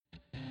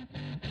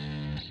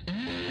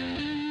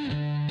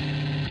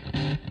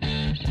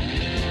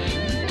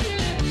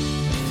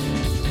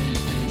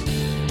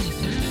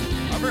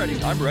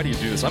I'm ready to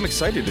do this. I'm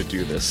excited to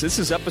do this. This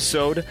is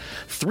episode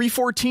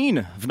 314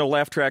 of No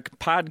Laugh Track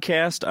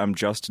Podcast. I'm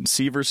Justin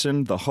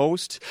Severson, the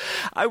host.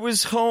 I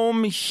was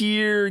home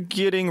here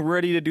getting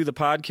ready to do the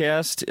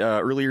podcast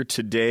earlier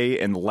today,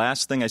 and the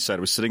last thing I said,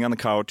 I was sitting on the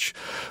couch,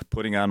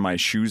 putting on my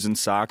shoes and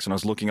socks, and I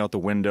was looking out the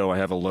window. I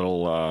have a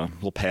little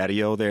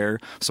patio there,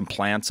 some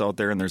plants out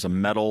there, and there's a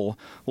metal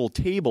little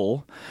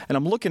table, and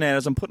I'm looking at it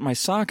as I'm putting my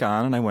sock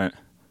on, and I went,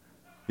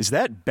 is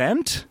that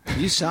bent?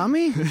 You saw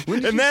me?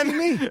 When did you see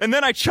me? And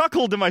then I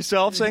chuckled to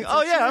myself saying,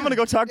 oh, yeah, I'm going to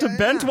go talk to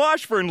Bent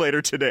Washburn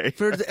later today.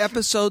 For the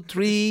episode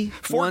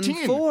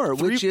 314,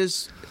 which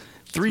is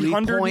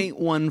 3.14.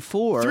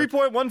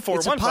 3.14.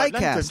 It's a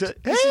podcast. Hey,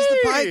 this is the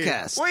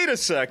podcast. Wait a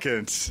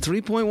second.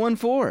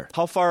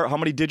 3.14. How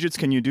many digits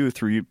can you do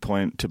 3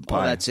 point to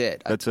pi? Oh, that's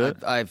it. That's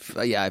it?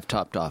 I've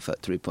topped off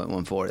at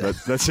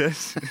 3.14. That's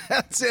it?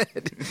 That's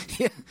it.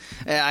 Yeah.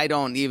 I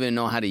don't even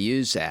know how to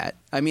use that.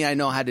 I mean, I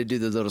know how to do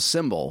the little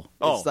symbol.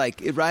 Oh. It's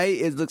like, right?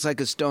 It looks like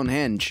a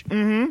Stonehenge.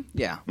 Mm-hmm.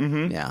 Yeah.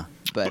 Mm-hmm. Yeah.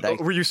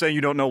 But were you saying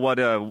you don't know what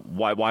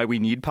why we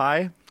need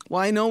pi?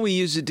 Well, I know we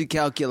use it to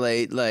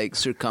calculate like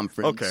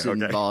circumference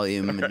and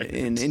volume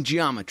and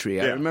geometry.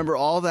 Yeah. I remember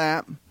all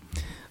that,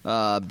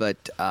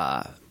 but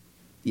I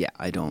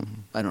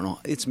don't know.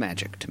 It's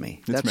magic to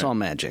me. That's all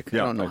magic.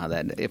 Yeah, I don't know how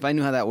that. If I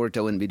knew how that worked,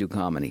 I wouldn't be doing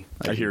comedy.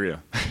 I hear you.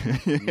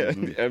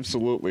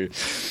 Absolutely.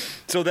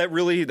 So that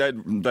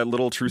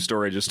little true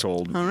story I just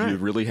told, it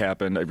really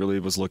happened. I really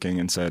was looking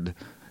and said,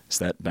 is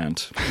that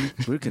bent?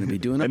 We're going to be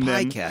doing a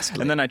podcast.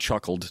 And then I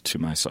chuckled to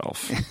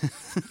myself.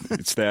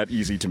 It's that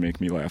easy to make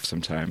me laugh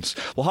sometimes.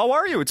 Well, how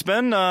are you? It's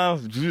been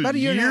about a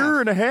year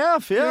and a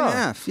half. Yeah. Year and a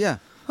half, yeah.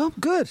 Oh,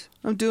 good.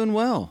 I'm doing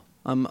well.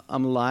 I'm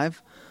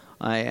alive.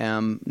 I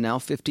am now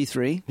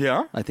 53.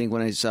 Yeah. I think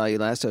when I saw you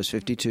last, I was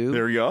 52.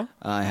 There you go.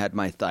 I had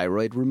my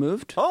thyroid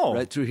removed. Oh.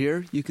 Right through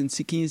here. Can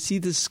you see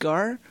the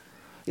scar?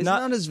 It's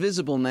not as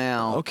visible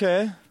now.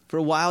 Okay. For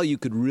a while, you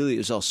could really, it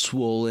was all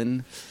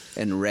swollen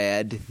and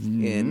red.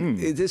 And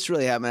this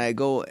really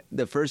happened.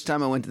 The first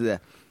time I went to the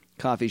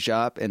coffee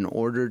shop and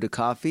ordered a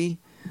coffee,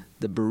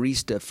 the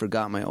barista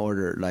forgot my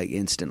order like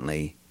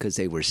instantly because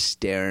they were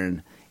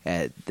staring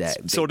at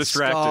that so big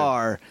distracted.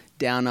 scar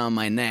down on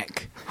my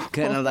neck.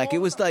 Kind of like, it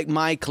was like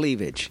my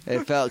cleavage.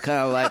 It felt kind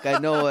of like I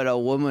know what a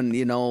woman,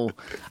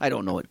 I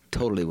don't know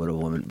totally what a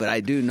woman, but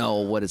I do know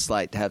what it's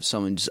like to have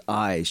someone's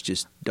eyes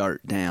just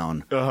dart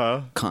down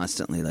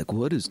constantly. Like,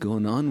 what is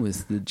going on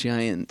with the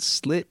giant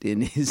slit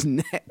in his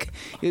neck?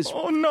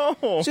 Oh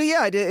no! So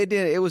yeah, I did.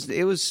 It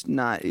was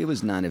not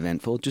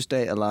eventful. Just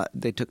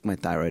they took my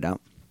thyroid out.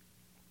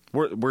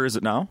 Where is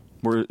it now?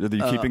 Are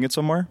you keeping it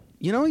somewhere?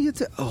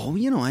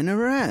 I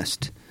never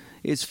asked.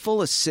 It's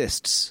full of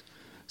cysts.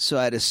 So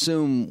I'd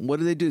assume, what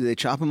do? Do they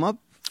chop them up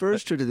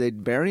first, or do they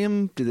bury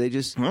them? Do they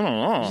just? I don't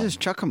know. Just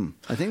chuck them.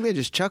 I think they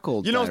just chuck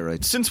old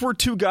thyroid. Since we're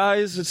two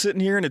guys that's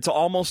sitting here, and it's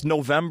almost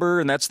November,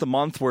 and that's the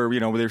month where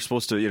they're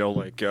supposed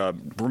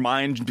to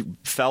remind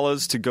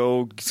fellas to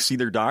go see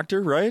their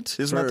doctor, right?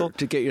 Isn't that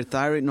to get your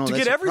thyroid? No, to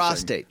that's get a everything.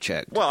 Prostate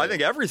checked. Well, I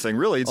think everything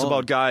really. It's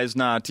about guys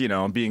not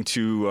being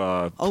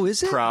too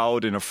is it?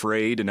 proud and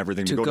afraid and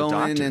everything to go to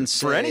doctor in and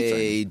say, for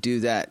anything.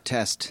 Do that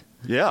test.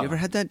 Yeah. You ever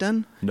had that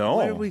done? No.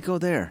 Where did we go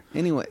there?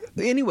 Anyway,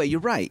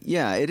 you're right.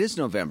 Yeah, it is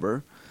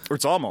November. Or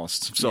it's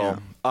almost. So,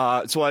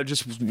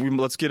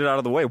 let's get it out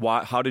of the way.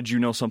 How did you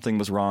know something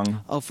was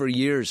wrong? Oh, for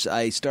years,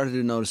 I started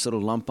to notice a little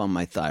lump on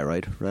my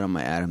thyroid, right on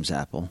my Adam's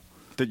apple.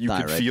 That you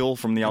could feel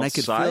from the outside? And I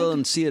could feel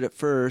and see it at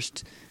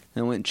first.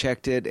 And I went and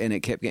checked it, and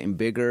it kept getting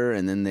bigger.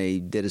 And then they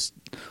did an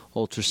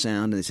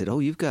ultrasound, and they said, oh,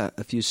 you've got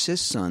a few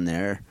cysts on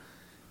there.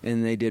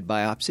 And they did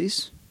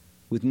biopsies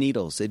with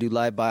needles. They do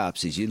live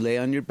biopsies. You lay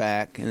on your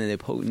back, and then they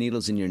poke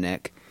needles in your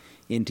neck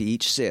into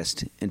each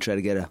cyst and try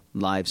to get a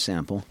live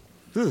sample.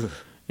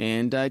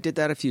 And I did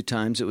that a few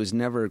times. It was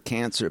never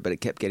cancer, but it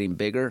kept getting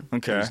bigger.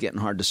 Okay. It was getting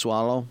hard to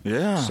swallow.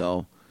 Yeah.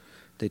 So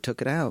they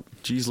took it out.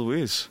 Jeez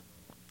Louise.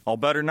 All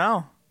better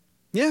now.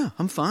 Yeah,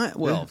 I'm fine.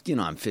 Well,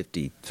 I'm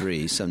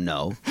 53, so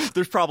no.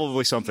 There's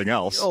probably something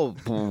else. Oh,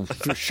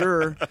 for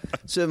sure.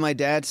 So my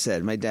dad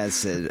said,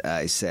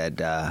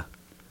 I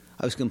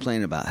was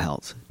complaining about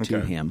health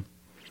to him,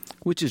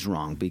 which is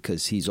wrong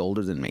because he's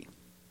older than me,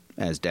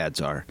 as dads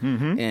are.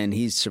 Mm-hmm. And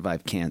he's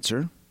survived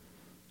cancer,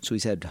 so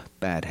he's had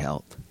bad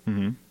health.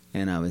 Mm-hmm.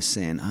 And I was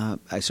saying,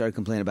 I started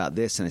complaining about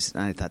this, and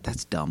I thought,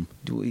 that's dumb.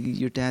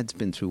 Your dad's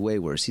been through way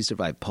worse. He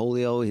survived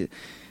polio,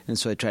 and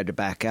so I tried to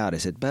back out. I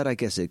said, but I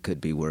guess it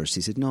could be worse.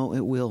 He said, no,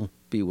 it will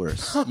be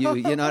worse. You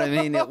know what I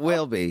mean? It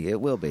will be.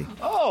 It will be.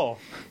 Oh.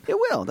 It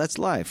will. That's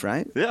life,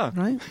 right? Yeah.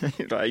 Right?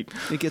 Right.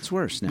 It gets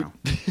worse now.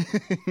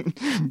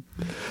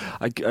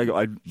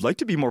 I'd like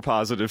to be more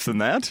positive than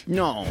that.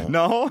 No.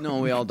 No? No,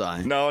 we all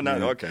die. No,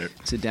 yeah. Okay.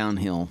 It's a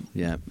downhill,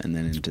 and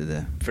then into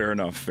the... Fair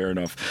enough. Yeah.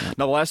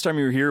 Now, the last time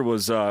you were here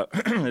was,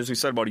 as we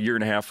said, about a year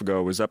and a half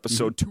ago, was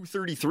episode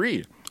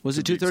 233. Was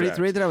it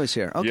 233 that I was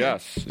here? Okay.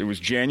 Yes. It was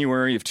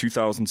January of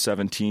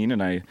 2017,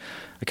 and I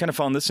kind of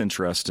found this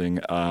interesting.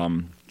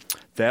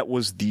 That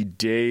was the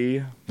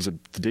day, was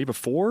it the day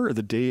before or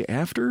the day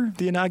after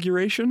the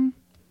inauguration?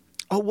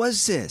 Oh,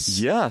 was this?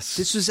 Yes.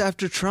 This was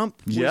after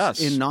Trump was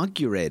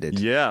inaugurated.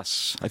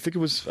 Yes. I think it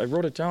was, I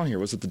wrote it down here.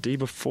 Was it the day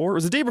before? It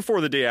was the day before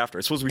or the day after.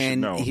 I suppose we should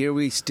know. And here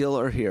we still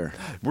are here.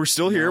 We're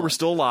still here. We're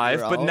still alive.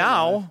 But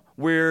now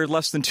we're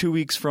less than 2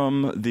 weeks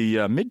from the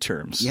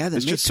midterms. Yeah,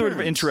 it's just sort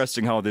of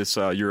interesting how this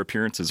your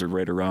appearances are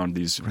right around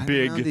these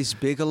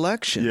big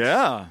elections.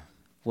 Yeah.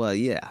 Well,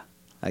 yeah.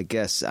 I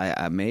guess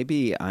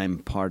maybe I'm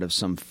part of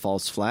some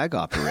false flag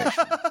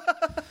operation.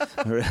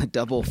 Or a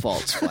double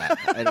false flag.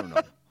 I don't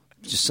know.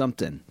 Just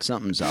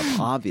something's up,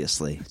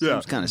 obviously.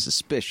 Seems kind of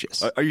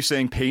suspicious. Are you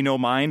saying pay no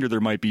mind, or there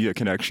might be a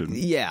connection?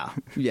 Yeah.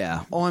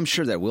 Oh, I'm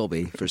sure there will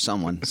be for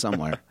someone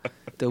somewhere.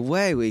 The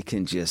way we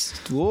can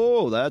just,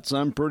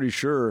 I'm pretty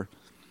sure.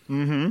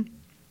 Mm-hmm.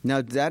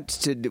 Now,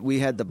 we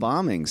had the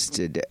bombings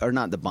today, or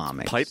not the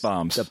bombings. Pipe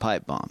bombs. The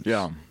pipe bombs.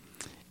 Yeah.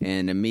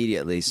 And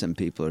immediately some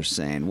people are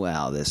saying,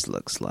 well, this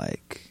looks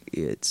like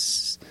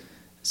it's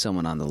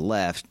someone on the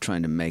left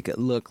trying to make it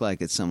look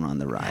like it's someone on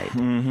the right.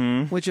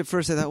 Mm-hmm. Which at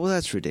first I thought, well,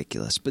 that's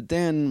ridiculous. But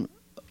then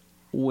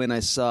when I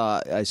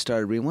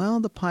started reading, well,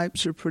 the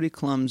pipes are pretty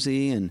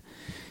clumsy and,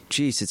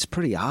 geez, it's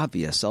pretty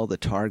obvious, all the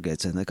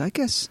targets. And I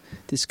guess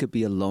this could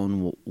be a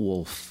lone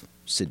wolf,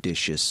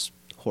 seditious,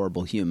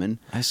 horrible human.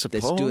 I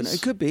suppose. That's doing it.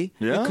 It could be.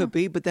 Yeah. It could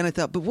be. But then I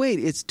thought, but wait,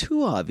 it's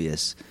too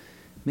obvious.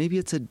 Maybe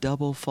it's a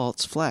double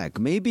false flag.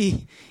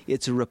 Maybe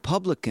it's a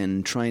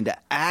Republican trying to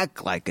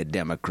act like a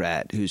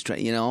Democrat who's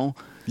trying,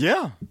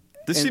 Yeah.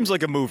 This seems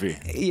like a movie.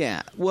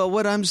 Yeah. Well,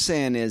 what I'm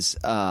saying is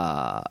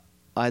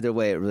either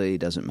way, it really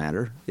doesn't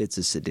matter. It's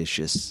a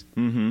seditious.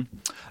 Mm-hmm.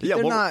 Yeah,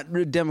 they're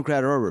not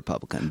Democrat or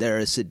Republican. They're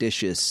a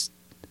seditious,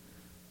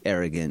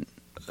 arrogant.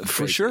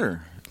 For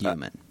sure.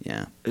 Human.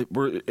 Yeah.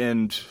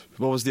 And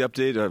what was the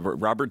update?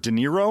 Robert De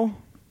Niro?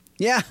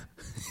 Yeah.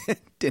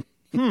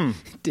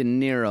 De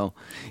Niro.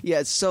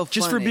 Yeah, it's so funny.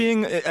 Just for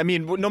being, I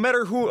mean, no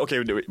matter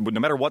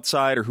what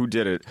side or who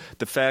did it,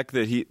 the fact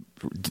that De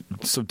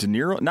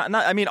Niro, not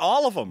I mean,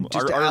 all of them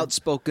just are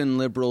outspoken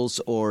liberals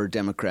or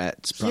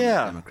Democrats.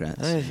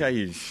 Democrats.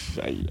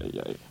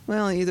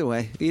 Well, either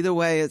way,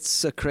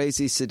 it's a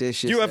crazy,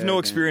 seditious. You have no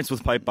experience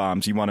with pipe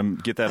bombs. You want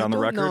to get that on the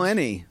record? I don't know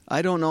any.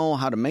 I don't know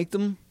how to make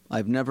them.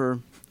 I've never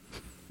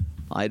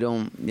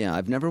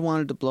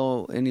wanted to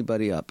blow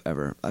anybody up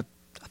ever.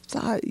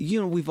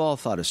 We've all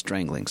thought of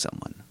strangling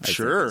someone. I think,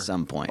 at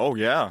some point. Oh,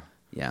 yeah.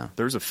 Yeah.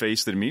 There's a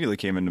face that immediately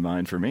came into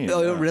mind for me.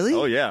 Oh, really?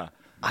 Oh, yeah.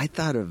 I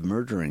thought of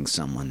murdering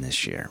someone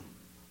this year.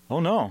 Oh,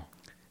 no.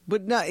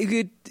 But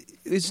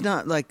it's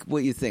not like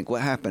what you think.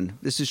 What happened?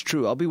 This is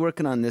true. I'll be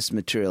working on this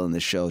material in the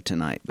show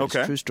tonight. Okay.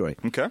 It's a true story.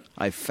 Okay.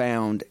 I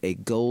found a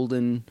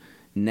golden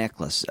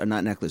necklace. Or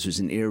not necklace. It was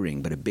an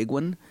earring, but a big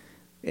one.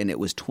 And it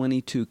was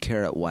 22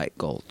 karat white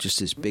gold. Just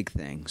this big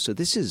thing. So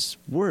this is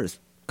worth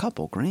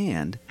couple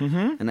grand,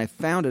 and I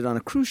found it on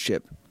a cruise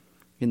ship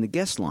in the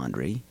guest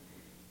laundry.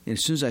 And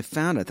as soon as I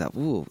found it,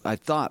 I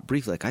thought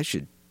briefly,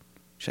 should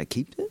I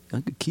keep it?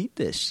 I could keep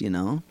this,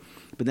 But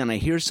then I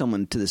hear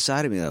someone to the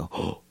side of me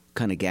go,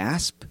 kind of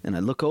gasp, and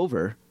I look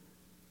over,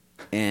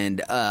 and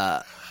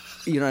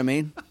you know what I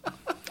mean?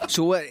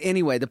 So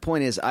anyway, the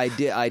point is, I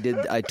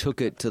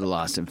took it to the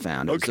lost and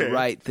found. It was the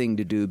right thing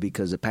to do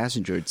because a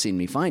passenger had seen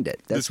me find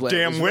it. That's this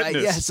damn witness.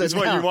 Right. Yes, is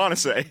what you want to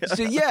say.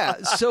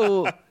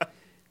 So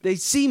they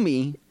see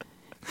me,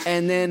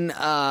 and then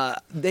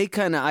they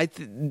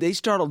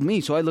startled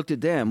me, so I looked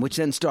at them, which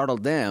then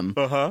startled them.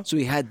 Uh-huh. So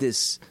we had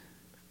this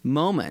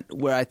moment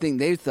where I think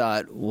they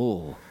thought,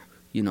 whoa,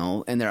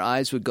 and their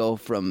eyes would go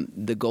from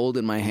the gold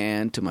in my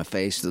hand to my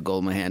face, to the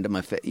gold in my hand to my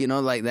face,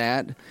 like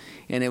that.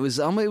 And it was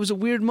a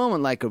weird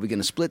moment, like, are we going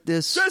to split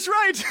this? That's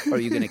right. Or are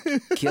you going to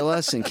kill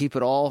us and keep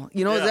it all?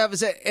 That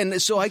was it.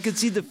 And so I could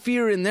see the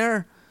fear in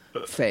their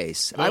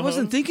face. I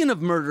wasn't thinking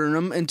of murdering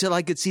them until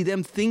I could see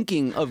them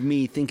thinking of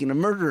me thinking of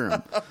murdering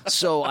them.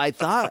 So I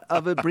thought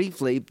of it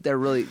briefly. They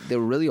were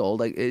really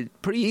old.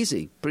 Pretty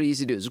easy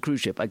to do. It was a cruise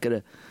ship. I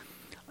don't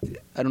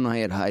know how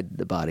I'd hide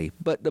the body,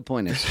 but the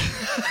point is,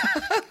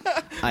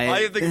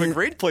 I think of a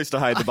great place to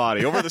hide the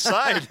body over the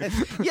side.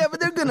 Yeah,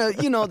 but they're gonna,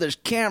 there's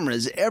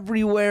cameras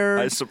everywhere.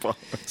 I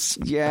suppose.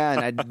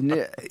 Yeah,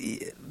 and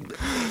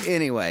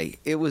anyway,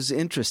 it was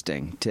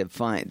interesting to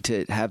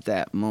have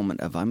that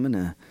moment of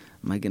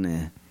Am I going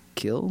to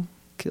kill?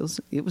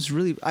 It was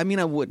really, I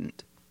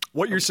wouldn't.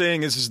 What you're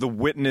saying is the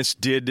witness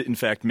did, in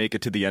fact, make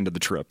it to the end of the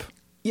trip.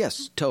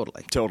 Yes,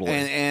 totally.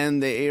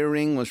 And the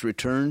earring was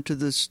returned to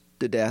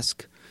the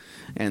desk.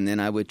 And then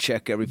I would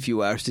check every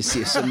few hours to see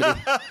if somebody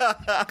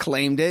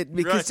claimed it.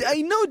 Because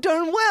I know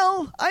darn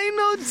well,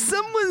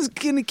 someone's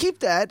going to keep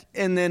that.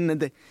 And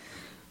then,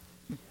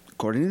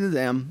 according to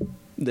them,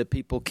 the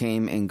people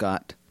came and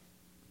got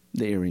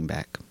the earring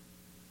back.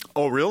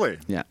 Oh, really?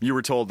 Yeah. You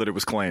were told that it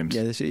was claimed.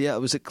 Yeah, it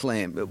was a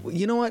claim.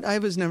 You know what? I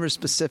was never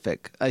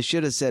specific. I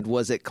should have said,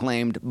 was it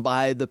claimed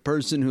by the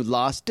person who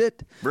lost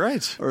it?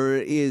 Right. Or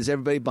is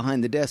everybody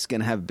behind the desk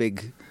going to have a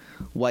big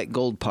white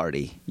gold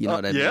party? You know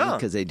what I mean?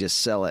 Because they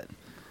just sell it.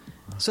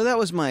 So that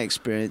was my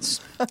experience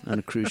on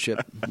a cruise ship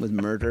with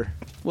murder.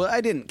 Well,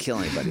 I didn't kill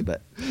anybody,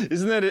 but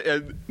Isn't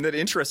that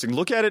interesting?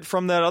 Look at it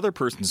from that other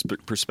person's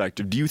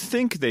perspective. Do you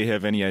think they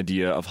have any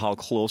idea of how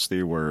close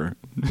they were?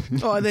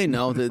 oh, they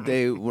know that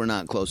they were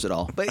not close at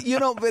all. But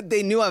but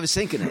they knew I was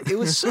thinking it. It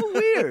was so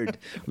weird.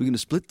 We're going to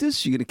split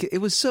this. You're going to.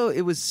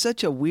 It was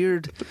such a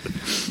weird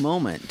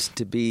moment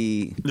to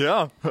be.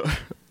 Yeah.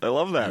 I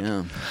love that.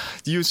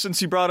 Yeah.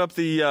 Since you brought up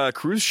the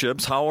cruise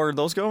ships, how are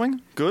those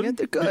going? Good? Yeah,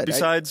 they're good.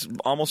 Besides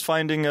almost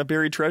finding a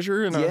buried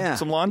treasure and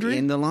some laundry?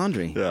 In the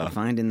laundry. Yeah.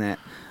 Finding that.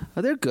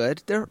 Oh, they're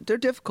good. They're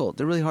difficult.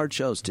 They're really hard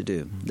shows to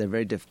do. They're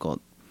very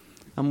difficult.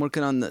 I'm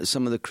working on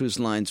some of the cruise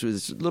lines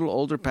with little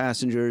older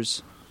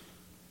passengers,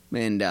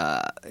 and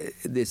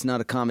it's not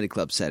a comedy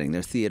club setting.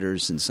 They're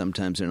theaters, and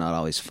sometimes they're not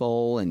always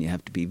full, and you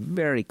have to be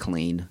very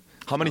clean.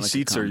 How many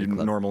seats are you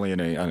normally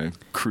on a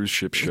cruise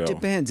ship show? It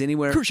depends.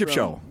 Anywhere. Cruise ship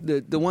show.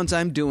 The ones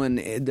I'm doing,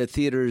 the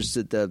theaters,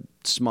 the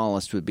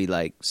smallest would be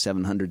like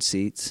 700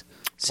 seats,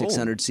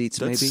 600 seats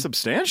maybe. That's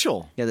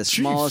substantial. Yeah, the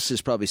smallest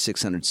is probably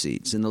 600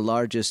 seats, and the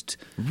largest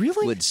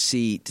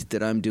that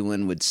I'm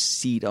doing would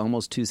seat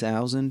almost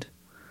 2,000.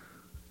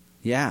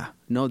 Yeah.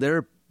 No,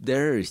 they're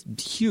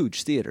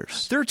huge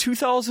theaters. There are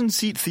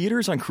 2,000-seat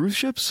theaters on cruise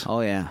ships? Oh,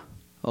 yeah.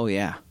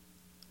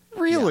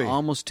 Really? Yeah,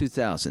 almost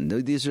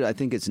 2,000. These are, I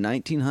think it's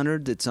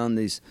 1,900 that's on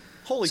these.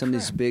 Holy some crap.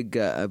 of these big.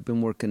 I've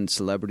been working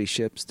celebrity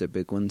ships. They're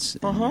big ones.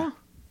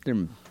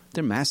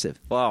 They're massive.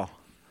 Wow.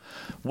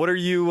 What are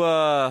you?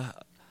 Are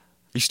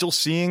you still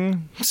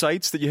seeing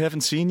sites that you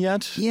haven't seen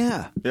yet?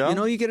 Yeah.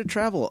 Yeah? You get to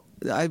travel.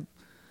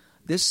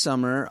 This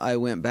summer I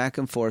went back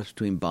and forth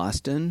between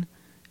Boston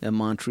and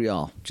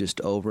Montreal, just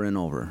over and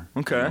over.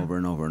 Okay. And over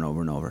and over and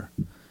over and over,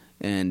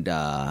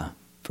 and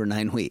for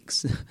 9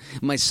 weeks.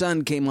 My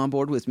son came on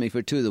board with me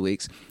for 2 of the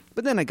weeks,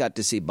 but then I got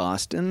to see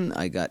Boston.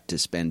 I got to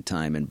spend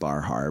time in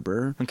Bar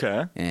Harbor.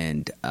 Okay.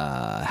 And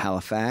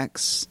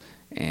Halifax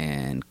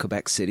and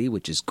Quebec City,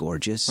 which is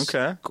gorgeous.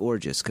 Okay.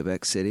 Gorgeous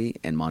Quebec City,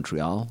 and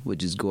Montreal,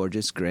 which is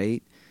gorgeous,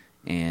 great.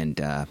 And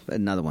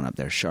another one up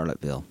there,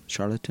 Charlottesville.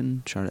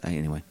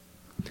 Anyway.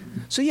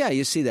 So, yeah,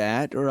 you see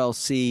that. Or I've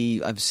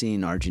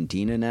seen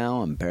Argentina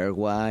now and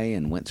Paraguay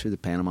and went through the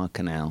Panama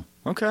Canal.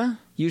 Okay.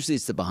 Usually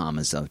it's the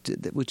Bahamas, though,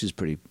 which is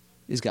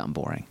it's gotten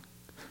boring.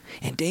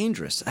 And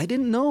dangerous. I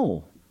didn't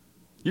know.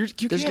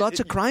 There's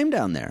lots of crime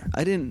down there.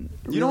 I didn't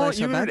realize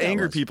how bad that was. You would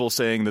anger people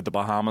saying that the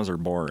Bahamas are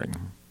boring.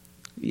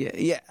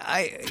 Yeah.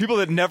 People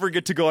that never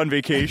get to go on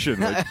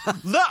vacation. Like,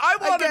 I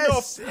want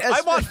to know.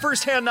 I want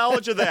firsthand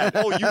knowledge of that.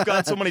 Oh, you've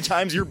gone so many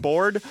times, you're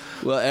bored?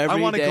 Well, every day,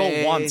 I want to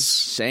go once.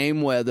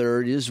 Same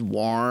weather, just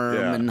warm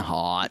and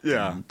hot.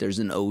 Yeah. And there's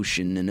an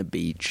ocean and a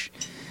beach.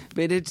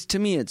 But to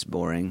me, it's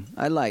boring.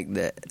 I like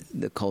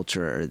the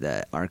culture or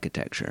the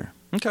architecture.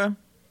 Okay.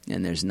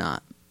 And there's none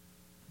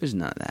of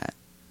that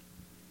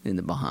in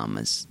the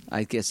Bahamas.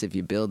 I guess if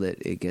you build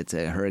it,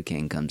 a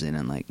hurricane comes in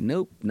and like,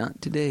 nope,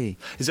 not today.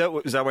 Is that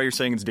why you're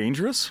saying it's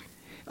dangerous?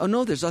 Oh,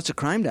 no, there's lots of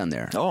crime down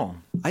there. Oh.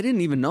 I didn't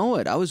even know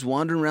it. I was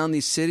wandering around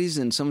these cities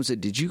and someone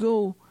said, did you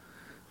go?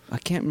 I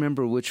can't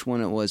remember which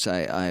one it was.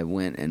 I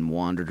went and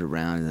wandered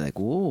around and like,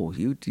 whoa,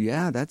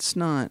 that's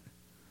not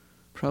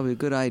probably a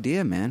good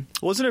idea, man.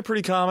 Wasn't it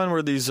pretty common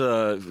where these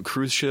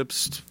cruise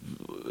ships,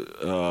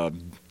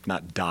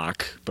 not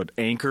dock, but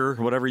anchor,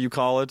 whatever you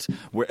call it,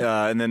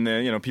 and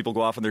then people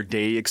go off on their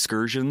day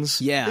excursions?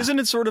 Yeah. Isn't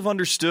it sort of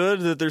understood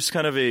that there's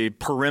kind of a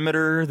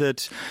perimeter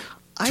that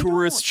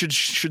tourists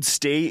should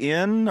stay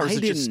in? Or I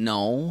didn't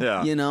know.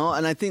 Yeah.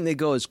 And I think they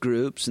go as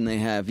groups, and they'll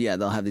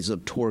have these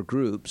little tour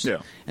groups.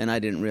 Yeah. And I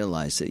didn't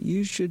realize that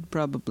you should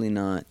probably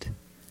not.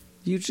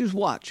 You just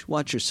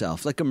watch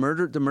yourself. Like the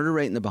murder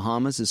rate in the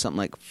Bahamas is something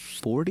like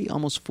 40,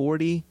 almost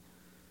 40.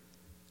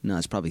 No,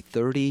 it's probably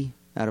 30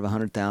 out of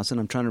 100,000.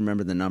 I'm trying to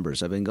remember the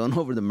numbers. I've been going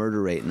over the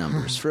murder rate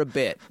numbers for a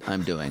bit.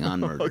 I'm doing on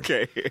murder.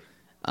 Okay.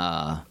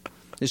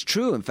 It's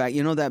true. In fact,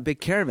 that big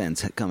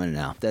caravan's coming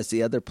now. That's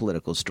the other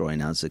political story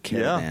now. It's a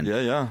caravan.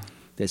 Yeah.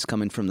 That's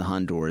coming from the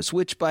Honduras,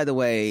 which, by the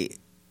way,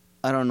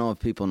 I don't know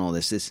if people know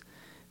this.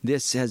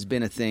 This has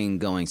been a thing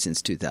going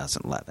since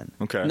 2011.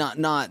 Okay.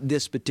 Not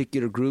this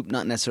particular group,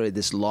 not necessarily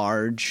this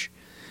large,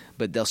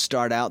 but they'll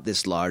start out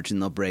this large and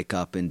they'll break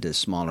up into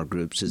smaller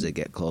groups as they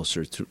get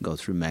closer, go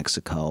through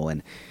Mexico.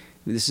 And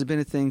this has been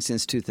a thing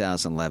since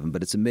 2011,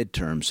 but it's a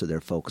midterm, so they're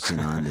focusing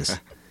on this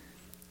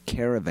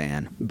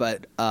caravan.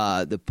 But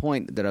the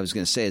point that I was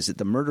going to say is that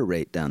the murder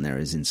rate down there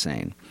is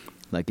insane.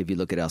 Like if you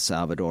look at El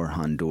Salvador,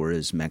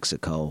 Honduras,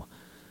 Mexico,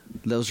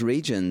 those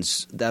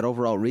regions, that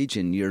overall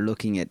region, you're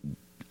looking at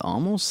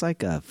almost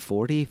like a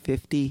 40,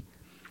 50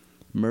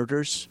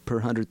 murders per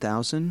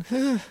 100,000,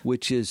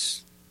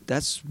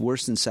 that's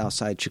worse than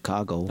Southside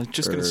Chicago. I was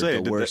just going to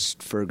say. The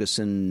worst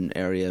Ferguson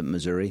area,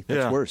 Missouri.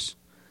 That's worse.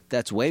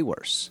 That's way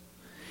worse.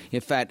 In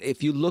fact,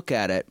 if you look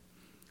at it,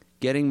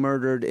 getting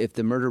murdered, if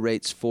the murder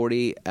rate's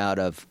 40 out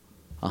of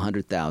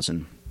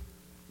 100,000,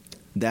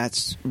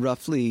 that's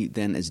roughly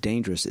then as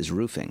dangerous as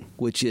roofing,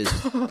 which is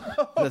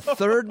the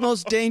third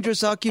most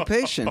dangerous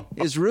occupation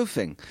is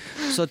roofing.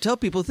 So tell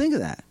people, think of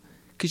that.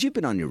 Because you've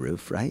been on your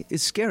roof, right?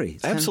 It's scary.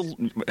 It's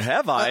Absolutely.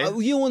 Have I?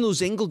 you know one of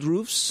those angled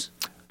roofs?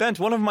 Bent,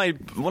 one of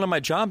my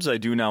jobs I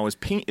do now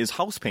is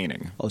house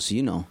painting. Oh, so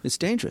you know. It's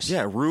dangerous.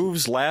 Yeah,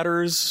 roofs,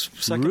 ladders,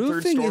 second,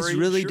 Roofing third story. is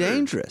really Sure.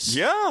 dangerous.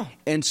 Yeah.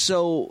 And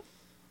so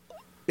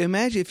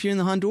imagine if you're in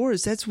the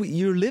Honduras, that's what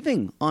you're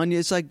living on.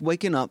 It's like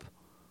waking up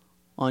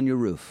on your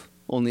roof.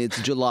 Only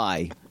it's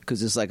July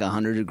because it's like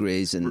 100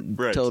 degrees and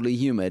Right. totally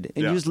humid.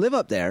 And Yeah. you just live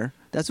up there.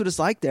 That's what it's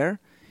like there.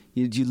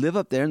 You live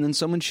up there and then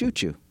someone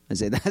shoots you. I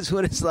say that's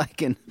what it's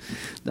like in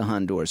the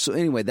Honduras. So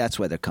anyway, that's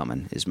why they're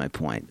coming is my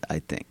point, I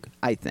think.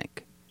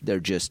 They're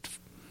just,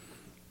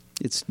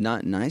 it's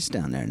not nice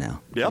down there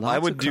now. Yep, I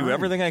Lots would of do crime.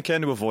 everything I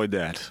can to avoid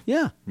that.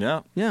 Yeah.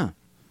 Yeah. Yeah.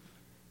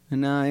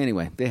 And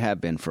anyway, they have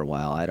been for a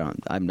while. I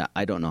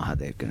don't know how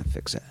they're going to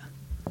fix it.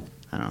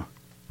 I don't know.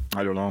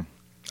 I don't know.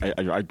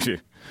 I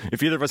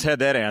if either of us had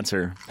that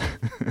answer,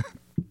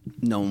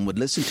 No one would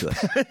listen to it.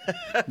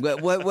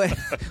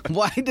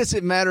 Why does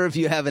it matter if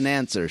you have an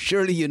answer?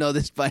 Surely you know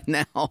this by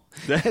now.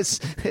 That's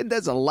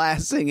the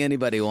last thing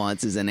anybody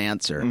wants is an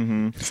answer.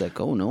 It's like,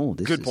 oh no,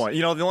 this good is... point.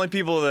 You know, the only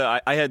people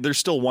that I had, there's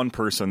still one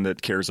person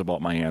that cares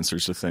about my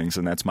answers to things,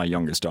 and that's my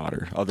youngest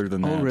daughter. Other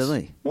than that, Oh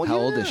really? Well, How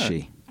old is yeah.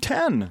 she?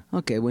 10.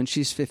 Okay, when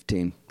she's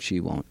 15, she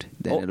won't.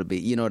 Then it'll be,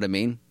 you know what I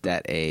mean?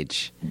 That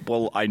age.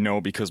 Well, I know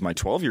because my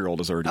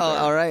 12-year-old is already Oh,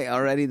 there. all right,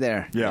 already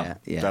there. Yeah,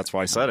 that's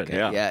why I said Okay,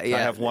 it. Yeah. yeah.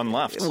 I have one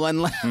left.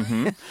 One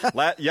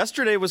left.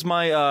 Yesterday was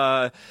my,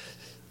 I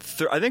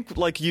think,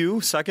 like you,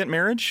 second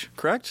marriage,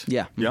 correct?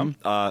 Yeah.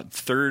 Yeah.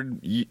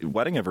 Third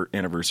wedding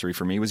anniversary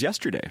for me was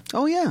yesterday.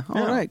 Oh yeah.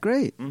 All right.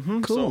 Great.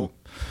 Cool.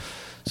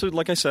 So,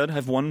 like I said, I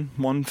have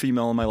one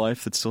female in my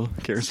life that still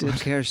cares. Who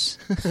cares?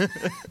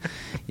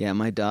 Yeah,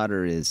 my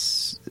daughter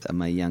is,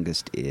 my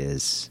youngest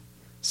is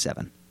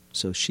 7.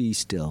 So she's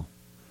still,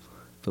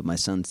 but my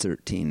son's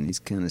 13. He's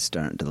kind of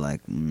starting to like,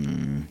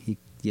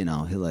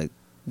 he'll like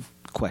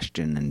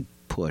question and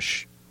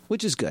push,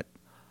 which is good.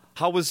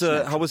 How was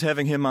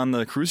having him on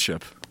the cruise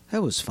ship?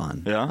 That was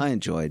fun. Yeah? I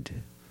enjoyed.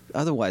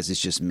 Otherwise,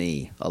 it's just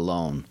me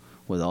alone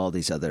with all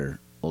these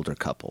other older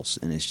couples,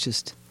 and it's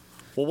just...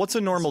 Well, what's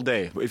a normal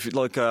day? If you,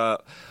 like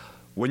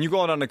when you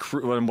go out on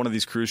on one of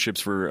these cruise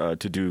ships for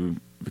to do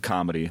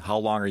comedy, how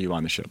long are you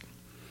on the ship?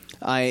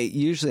 I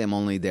usually am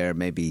only there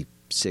maybe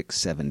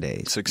 6-7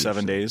 days.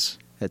 6-7 days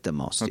at the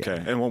most. Okay,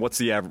 yeah. and what's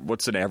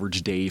an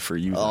average day for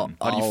you? Then?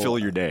 How do you fill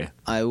your day?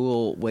 I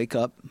will wake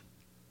up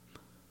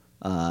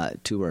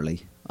too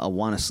early. I'll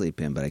want to sleep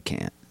in, but I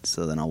can't.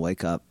 So then I'll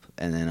wake up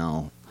and then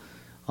I'll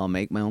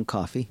make my own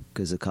coffee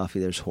because the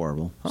coffee there's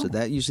horrible. So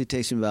that usually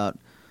takes me about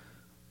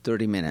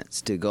 30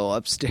 minutes to go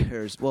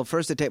upstairs. Well,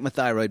 first I take my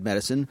thyroid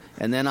medicine,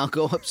 and then I'll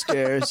go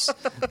upstairs.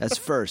 That's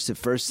the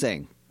first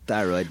thing,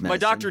 thyroid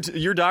medicine.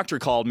 Your doctor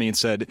called me and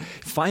said,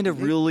 find a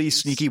really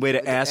sneaky way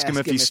to ask him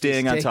if he's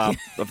staying on top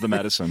of the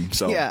medicine.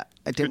 So yeah,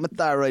 I take my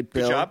thyroid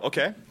pill. Good job.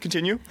 Okay,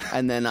 continue.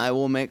 And then I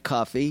will make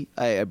coffee.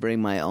 I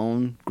bring my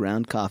own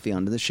ground coffee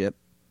onto the ship,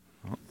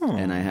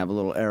 and I have a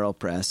little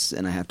AeroPress,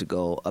 and I have to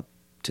go up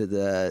to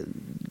the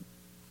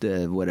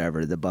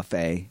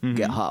buffet,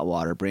 get hot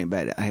water, bring it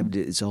back.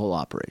 It's a whole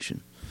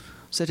operation.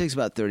 So it takes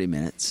about 30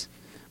 minutes.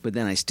 But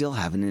then I still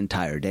have an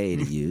entire day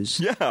to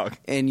use. Yeah.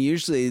 And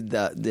usually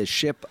the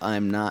ship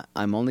I'm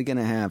only going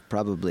to have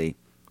probably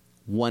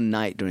one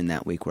night during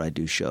that week where I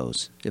do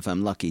shows. If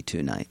I'm lucky,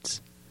 2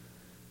 nights.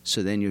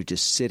 So then you're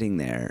just sitting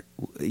there.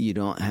 You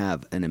don't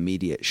have an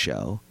immediate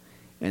show.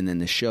 And then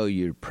the show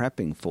you're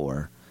prepping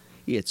for,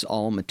 it's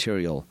all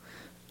material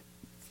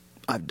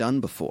I've done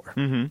before.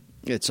 Mm-hmm.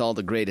 It's all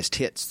the greatest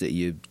hits that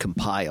you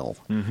compile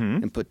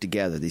and put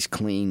together. These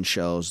clean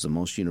shows, the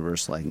most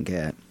universal I can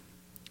get.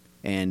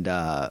 And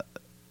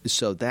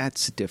so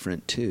that's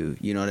different, too.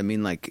 You know what I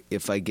mean? Like,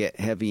 if I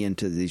get heavy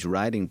into these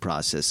writing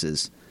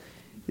processes,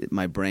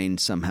 my brain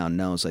somehow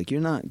knows, like,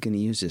 you're not going to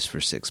use this for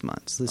 6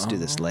 months. Let's do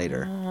this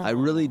later. I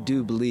really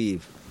do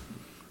believe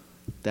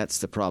that's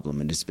the problem,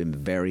 and it's been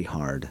very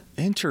hard.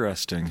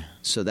 Interesting.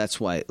 So that's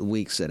why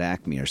weeks at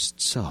Acme are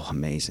so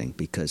amazing,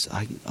 because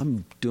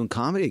I'm doing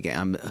comedy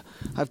again.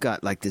 I've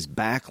got like this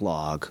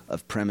backlog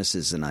of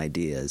premises and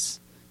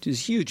ideas,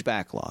 just huge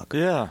backlog.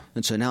 Yeah.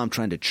 And so now I'm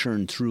trying to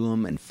churn through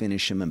them and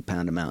finish them and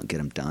pound them out and get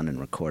them done and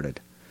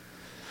recorded.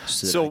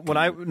 So when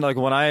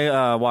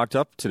I walked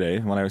up today,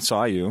 when I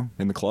saw you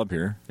in the club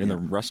here in the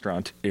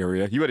restaurant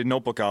area, you had a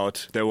notebook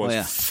out that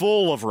was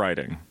full of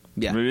writing.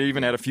 Yeah. It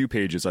even had a few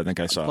pages, I think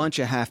I saw. A bunch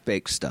of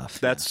half-baked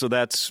stuff. That's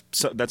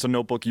a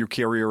notebook you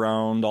carry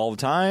around all the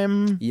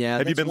time? Yeah.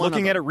 Have you been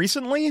looking at it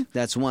recently?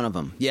 That's one of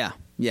them. Yeah.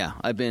 Yeah.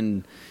 I've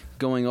been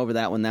going over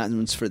that one. That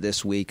one's for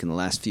this week and the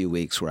last few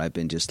weeks, where I've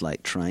been just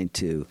like trying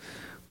to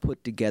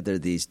put together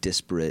these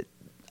disparate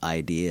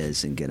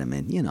ideas and get them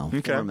in,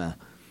 form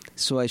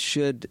so I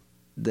should,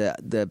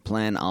 the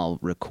plan, I'll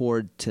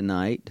record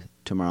tonight,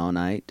 tomorrow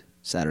night,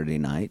 Saturday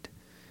night,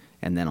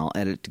 and then I'll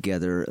edit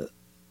together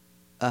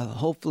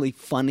hopefully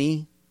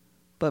funny,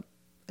 but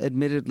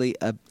admittedly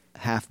a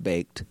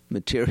half-baked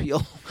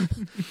material.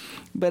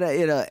 But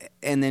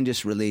and then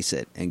just release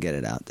it and get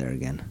it out there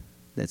again.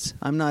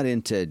 I'm not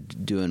into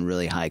doing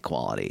really high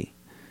quality.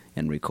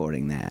 and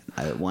recording that.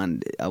 I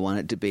want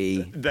it to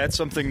be. That's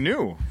something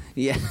new.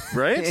 Yeah.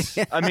 Right?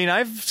 I mean,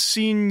 I've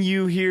seen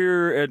you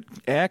here at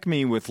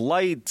Acme with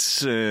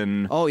lights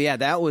and... Oh, yeah,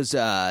 that was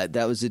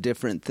a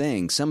different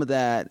thing. Some of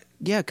that,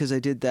 yeah, because I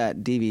did that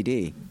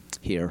DVD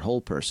here,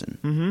 Whole Person.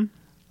 Mm-hmm.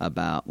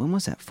 About, when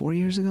was that, 4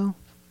 years ago?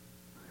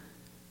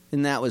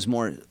 And that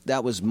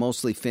was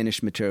mostly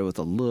finished material with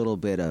a little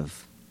bit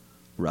of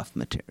rough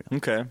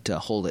material to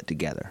hold it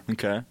together.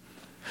 Okay.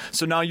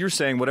 So now you're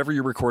saying whatever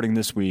you're recording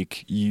this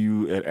week,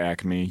 you at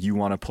Acme, you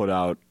want to put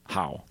out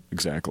how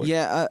exactly?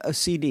 Yeah, a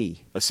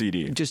CD. A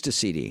CD. Just a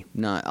CD.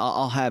 No,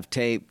 I'll have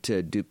tape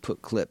to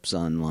put clips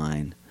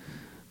online,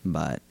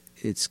 but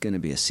it's going to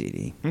be a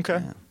CD.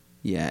 Okay.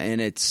 Yeah, and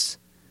it's,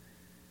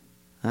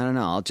 I don't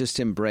know, I'll just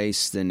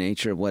embrace the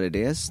nature of what it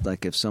is.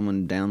 Like if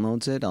someone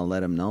downloads it, I'll let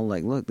them know,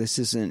 like, look, this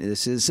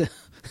is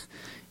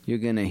you're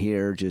going to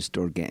hear just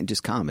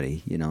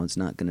comedy. You know, it's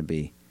not going to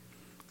be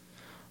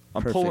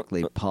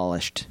perfectly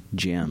polished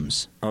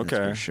gems. Okay.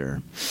 That's for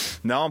sure.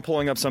 Now I'm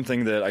pulling up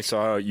something that I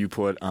saw you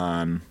put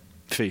on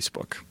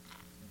Facebook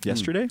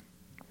yesterday.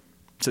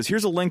 It says,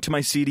 here's a link to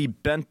my CD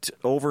Bent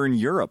Over in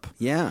Europe.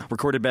 Yeah.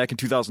 Recorded back in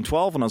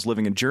 2012 when I was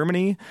living in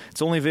Germany.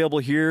 It's only available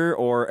here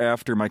or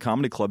after my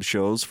comedy club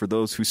shows for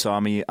those who saw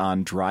me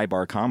on Dry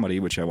Bar Comedy,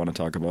 which I want to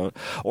talk about.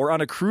 Or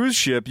on a cruise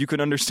ship, you can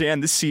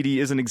understand this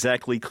CD isn't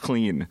exactly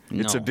clean.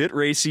 No. It's a bit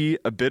racy,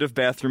 a bit of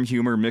bathroom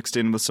humor mixed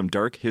in with some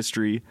dark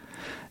history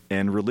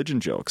and religion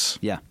jokes.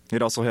 Yeah.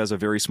 It also has a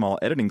very small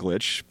editing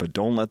glitch, but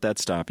don't let that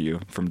stop you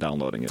from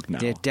downloading it now.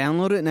 Yeah,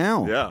 download it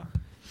now. Yeah.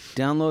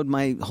 Download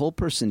my Whole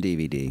Person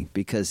DVD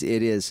because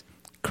it is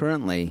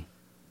currently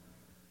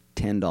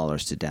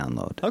 $10 to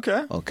download.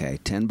 Okay,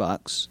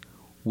 $10,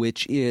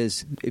 which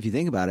is, if you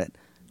think about it,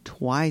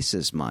 twice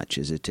as much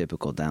as a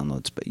typical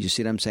downloads. But you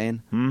see what I'm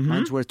saying? Mm-hmm.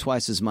 Mine's worth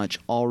twice as much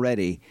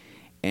already.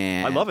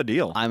 And I love a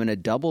deal. I'm going to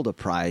double the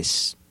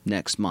price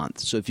next month.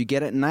 So if you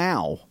get it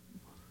now,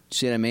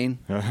 see what I mean?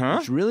 Uh-huh.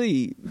 It's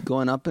really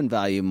going up in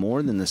value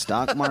more than the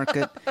stock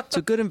market. It's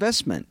a good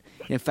investment.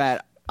 In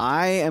fact,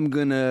 I am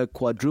going to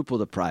quadruple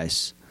the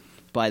price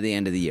by the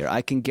end of the year.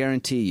 I can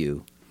guarantee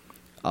you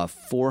a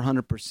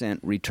 400%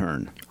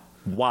 return.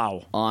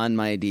 Wow. On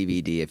my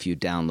DVD if you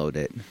download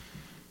it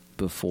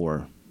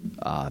before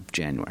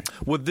January.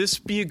 Would this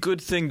be a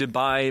good thing to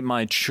buy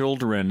my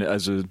children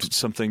as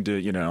something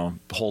to,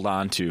 hold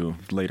on to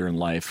later in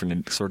life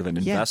and sort of an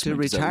investment?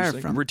 To retire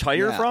from.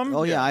 Retire from?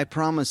 Oh, yeah. I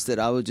promised that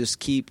I would just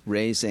keep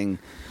raising.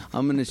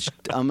 I'm going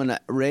to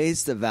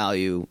raise the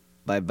value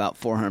by about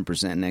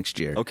 400% next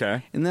year.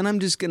 Okay. And then I'm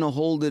just going to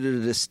hold it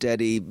at a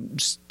steady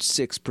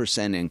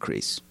 6%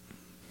 increase.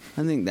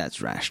 I think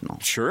that's rational.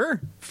 Sure.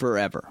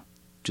 Forever.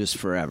 Just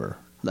forever.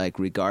 Like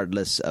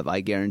regardless of,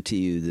 I guarantee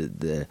you that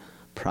the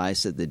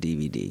price of the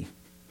DVD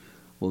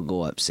will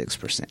go up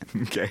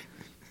 6%. Okay.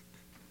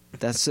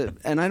 That's it.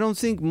 And I don't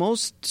think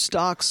most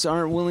stocks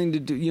aren't willing to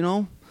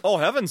do, Oh,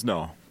 heavens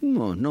no.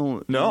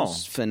 No.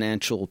 Those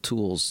financial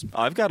tools.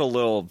 I've got a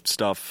little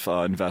stuff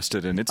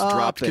invested, and it's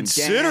dropped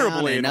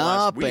considerably in the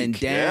last week. Up and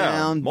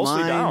down. Yeah,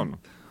 mostly down.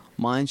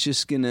 Mine's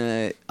just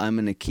I'm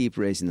going to keep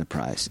raising the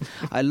price.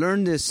 I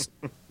learned this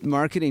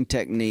marketing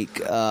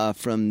technique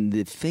from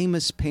the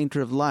famous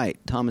painter of light,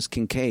 Thomas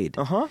Kincaid.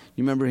 Uh-huh.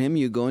 You remember him?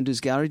 You go into his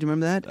gallery. Do you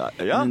remember that?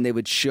 Yeah. And they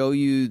would show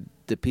you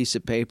the piece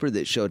of paper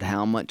that showed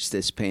how much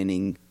this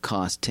painting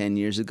cost 10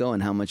 years ago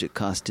and how much it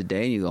costs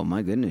today. And you go,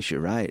 my goodness,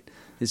 you're right.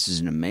 This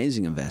is an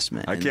amazing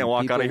investment. I can't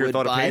walk out of here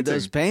without a painting. People would buy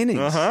those paintings.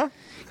 Uh-huh.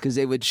 Because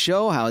they would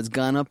show how it's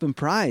gone up in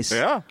price.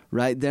 Yeah.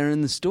 Right there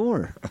in the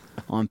store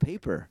on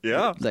paper.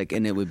 Yeah.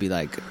 And it would be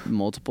like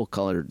multiple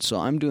colored. So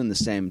I'm doing the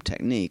same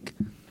technique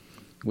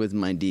with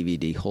my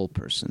DVD Whole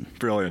Person.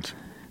 Brilliant.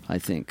 I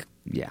think,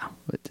 yeah.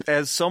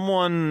 As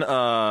someone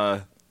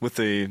with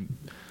a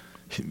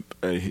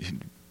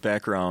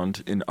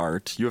background in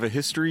art, you have a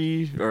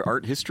history or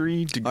art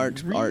history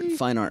degree?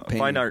 Fine art painting.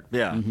 Fine art,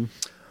 yeah. Mm-hmm.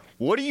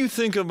 What do you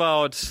think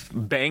about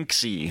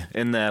Banksy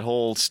and that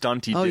whole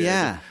stunt he did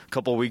a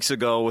couple of weeks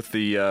ago with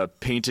the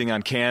painting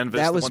on canvas?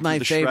 That was my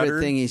favorite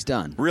thing he's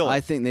done. Really? I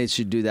think they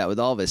should do that with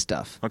all of his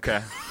stuff.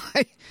 Okay.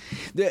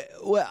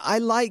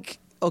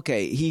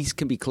 He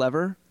can be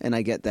clever, and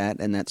I get that,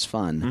 and that's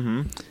fun.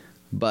 Mm-hmm.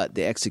 But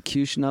the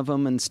execution of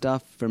them and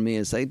stuff, for me,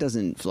 it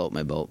doesn't float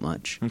my boat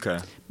much. Okay.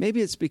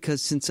 Maybe it's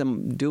because since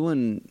I'm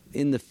doing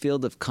in the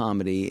field of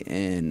comedy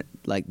and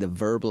like the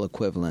verbal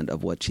equivalent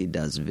of what she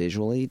does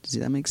visually, does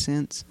that make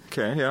sense?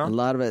 Okay, yeah. A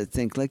lot of it, I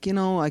think, I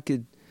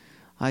could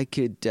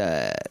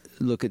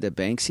look at the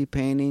Banksy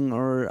painting,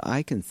 or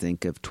I can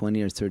think of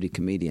 20 or 30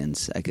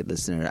 comedians. I could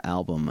listen to their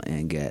album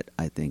and get,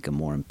 I think, a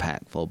more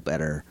impactful,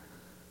 better,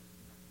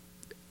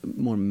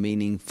 more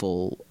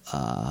meaningful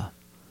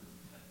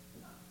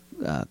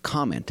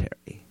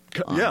commentary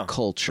on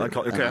culture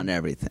and on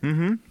everything.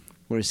 Mm-hmm.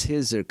 Whereas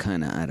his are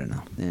kind of, I don't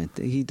know.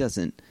 He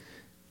doesn't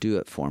do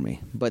it for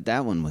me. But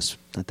I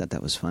thought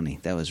that was funny.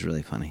 That was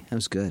really funny. That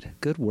was good.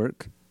 Good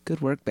work. Good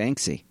work,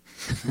 Banksy.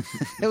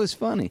 It was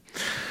funny.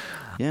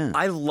 Yeah.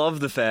 I love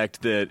the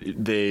fact that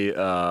they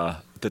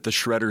that the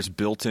shredder's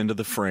built into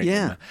the frame.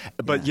 Yeah.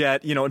 But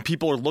yet, and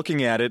people are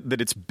looking at it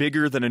that it's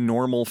bigger than a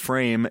normal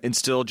frame, and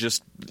still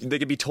just they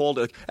could be told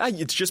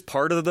it's just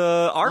part of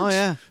the art. Oh,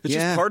 yeah. It's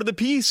just part of the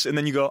piece, and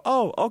then you go,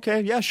 oh,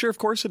 okay, yeah, sure, of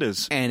course it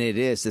is. And it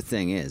is. The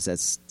thing is,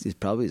 it's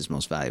probably his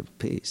most valuable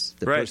piece.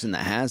 The Right. person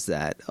that has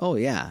that, oh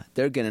yeah,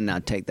 they're going to now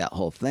take that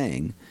whole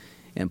thing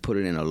and put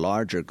it in a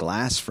larger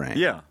glass frame.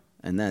 Yeah.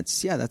 And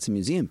that's a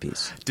museum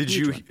piece. Did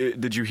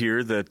you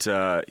hear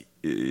that?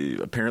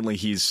 Apparently,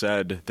 he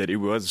said that it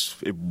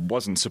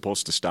wasn't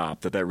supposed to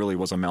stop. That really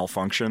was a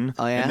malfunction.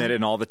 Oh yeah. And that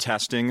in all the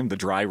testing, the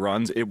dry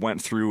runs, it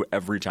went through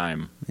every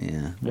time.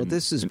 Yeah. Well,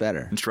 this is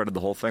better. And shredded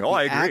the whole thing. Oh,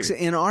 I agree.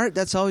 In art,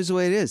 that's always the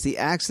way it is. The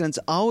accident's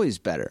always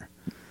better.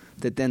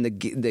 That then the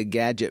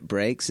gadget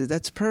breaks.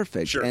 That's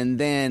perfect. Sure. And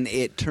then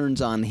it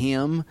turns on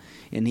him,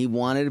 and he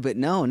wanted it, but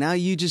no. Now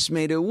you just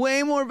made it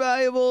way more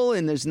valuable,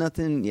 and there's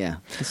nothing. Yeah.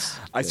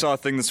 I saw a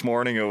thing this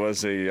morning. It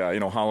was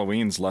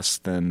Halloween's less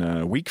than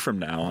a week from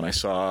now, and I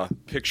saw a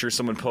picture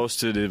someone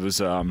posted. It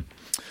was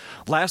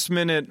last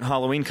minute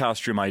Halloween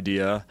costume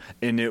idea,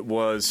 and it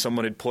was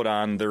someone had put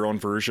on their own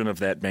version of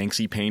that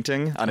Banksy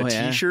painting on a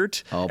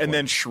T-shirt, and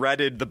then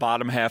shredded the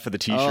bottom half of the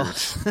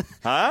T-shirt.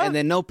 Huh? And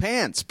then no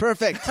pants.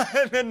 Perfect.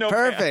 And then no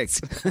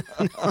Perfect.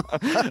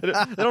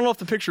 I don't know if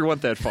the picture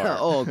went that far.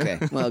 Oh, okay.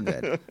 Well,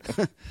 good.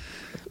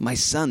 My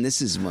son, this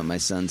is what my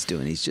son's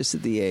doing. He's just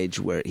at the age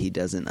where he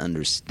doesn't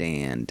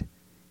understand.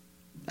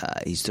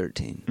 He's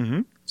 13.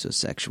 Mm-hmm. So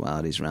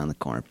sexuality's around the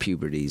corner.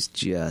 Puberty's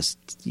just,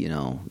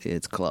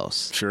 it's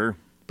close. Sure.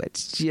 But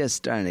it's just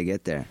starting to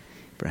get there.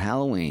 For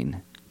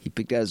Halloween, he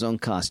picked out his own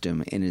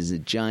costume, and it is a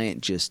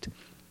giant, just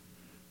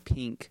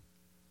pink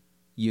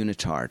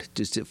unitard.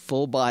 Just a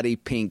full-body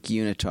pink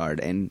unitard.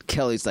 And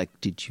Kelly's like,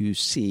 did you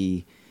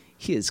see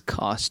his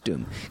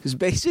costume? Because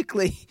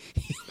basically,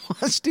 he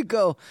wants to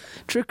go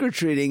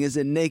trick-or-treating as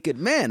a naked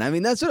man. I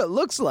mean, that's what it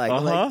looks like.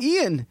 Uh-huh. Like,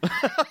 Ian.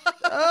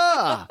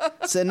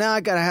 So now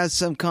I got to have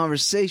some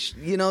conversation.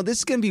 This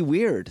is going to be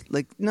weird.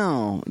 Like,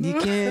 no, you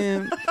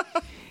can't.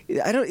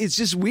 It's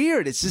just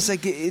weird. It's just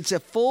like, it's a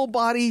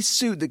full-body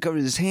suit that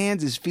covers his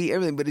hands, his feet,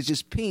 everything, but it's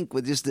just pink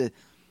with just the...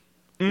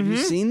 Have you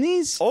seen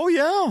these? Oh,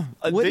 yeah.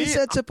 What is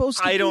that supposed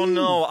to be? I don't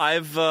know.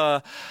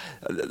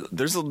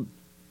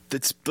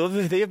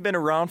 They have been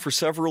around for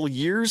several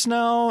years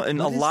now, and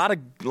a lot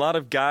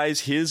of guys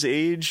his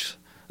age,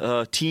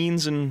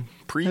 teens and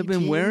pre-teens,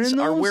 been wearing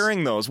are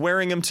those?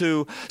 wearing them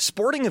to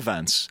sporting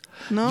events.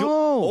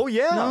 No.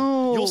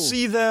 No. You'll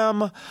see them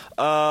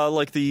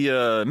like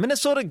the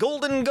Minnesota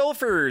Golden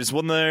Gophers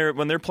when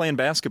they're playing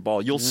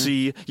basketball. You'll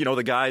see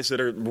the guys that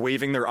are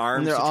waving their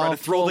arms to try to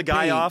throw the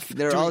guy off.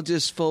 They're all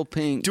just full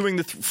pink. Doing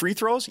the free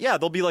throws. Yeah,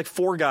 there'll be like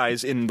 4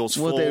 guys in those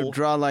full. Will they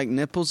draw like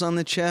nipples on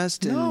the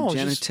chest and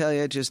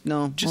genitalia?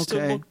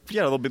 Okay.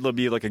 There'll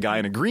be like a guy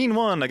in a green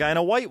one, a guy in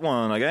a white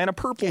one, a guy in a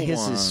purple one.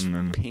 His is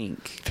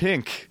pink.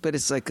 Pink. But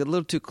it's like a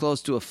little too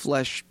close to a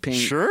flesh pink.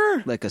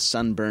 Sure. Like a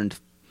sunburned.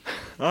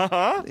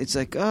 It's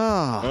like,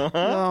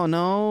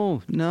 no.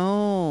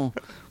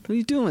 What are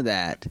you doing with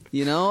that?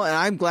 And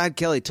I'm glad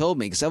Kelly told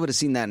me, because I would have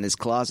seen that in his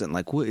closet. And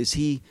like, what is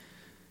he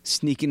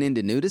sneaking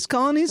into nudist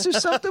colonies or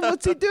something?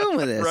 What's he doing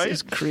with this? Right?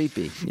 It's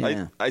creepy.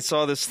 Yeah. I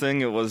saw this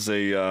thing. It was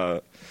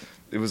a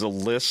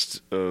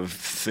list of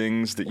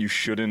things that you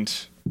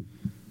shouldn't.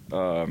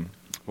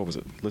 What was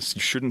it? List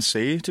you shouldn't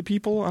say to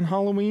people on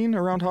Halloween,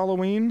 around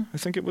Halloween. I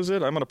think it was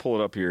it. I'm going to pull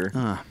it up here.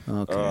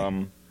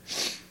 Okay.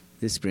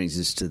 This brings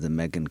us to the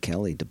Megyn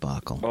Kelly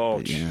debacle. Oh,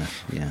 but yeah.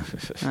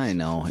 I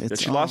know.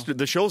 She lost.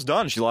 The show's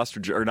done. She lost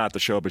her, or not the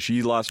show, but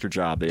she lost her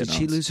job. Did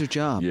she lose her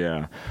job?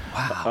 Yeah.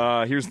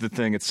 Wow. Here's the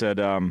thing. It said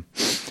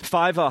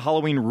 5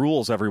 Halloween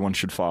rules everyone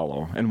should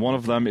follow, and one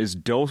of them is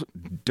do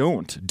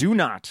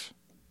not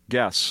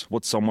guess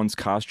what someone's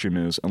costume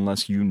is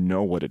unless you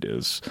know what it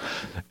is,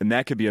 and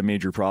that could be a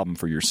major problem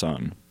for your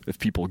son if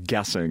people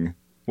guessing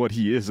what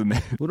he is.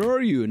 What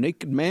are you, a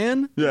naked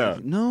man? Yeah.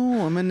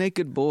 No, I'm a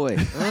naked boy.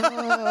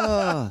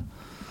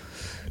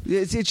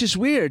 It's just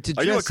weird to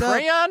dress up. Are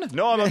you a crayon?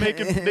 No, I'm a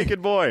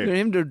naked boy. For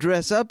him to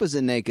dress up as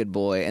a naked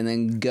boy and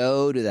then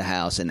go to the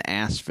house and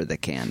ask for the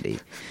candy.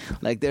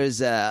 Like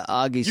there's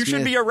Augie Smith. You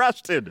should be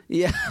arrested.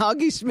 Yeah,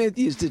 Augie Smith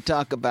used to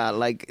talk about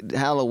like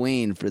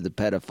Halloween for the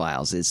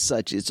pedophiles.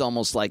 It's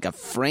almost like a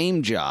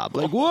frame job.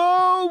 Like,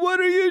 whoa,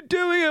 what are you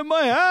doing at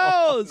my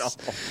house? Oh,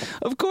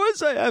 no. Of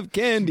course I have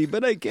candy,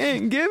 but I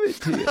can't give it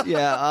to you.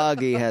 Yeah,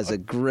 Augie has a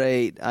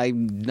great,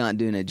 I'm not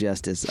doing it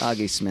justice,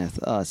 Augie Smith.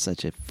 Oh, it's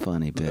such a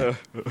funny bit.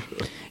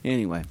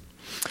 Anyway.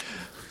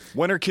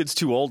 When are kids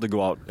too old to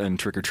go out and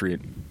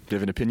trick-or-treat? Do you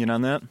have an opinion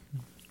on that?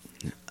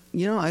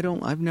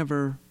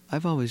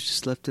 I've always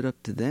just left it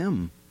up to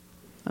them.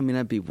 I mean,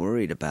 I'd be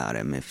worried about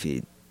him if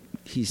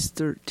he's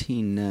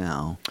 13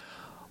 now.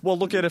 Well,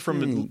 look at it from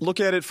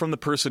the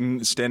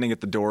person standing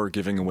at the door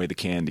giving away the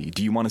candy.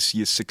 Do you want to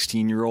see a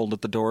 16-year-old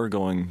at the door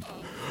going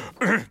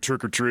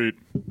trick or treat?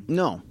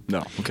 No.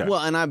 Okay. Well,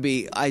 and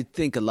I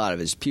think a lot of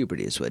his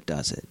puberty is what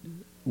does it.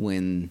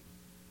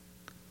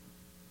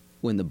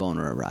 When the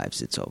boner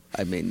arrives, it's over.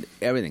 I mean,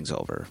 everything's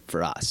over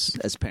for us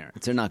as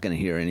parents. They're not going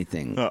to hear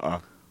anything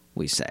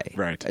we say.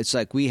 Right. It's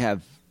like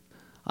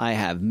I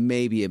have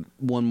maybe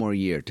one more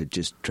year to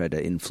just try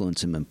to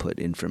influence him and put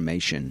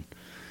information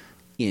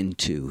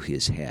into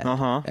his head.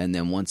 And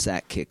then once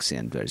that kicks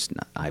in,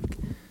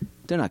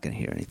 they're not going to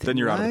hear anything. Then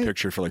you're out of the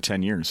picture for like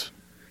 10 years.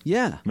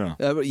 Yeah. No.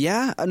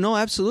 No,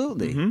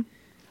 absolutely.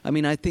 I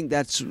mean, I think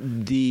that's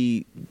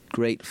the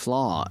great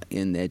flaw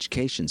in the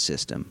education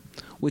system,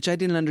 which I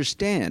didn't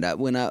understand.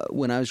 When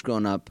I was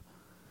growing up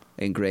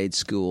in grade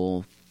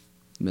school,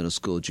 middle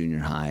school, junior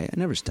high, I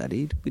never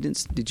studied.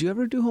 Did you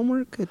ever do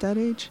homework at that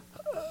age?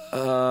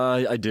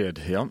 I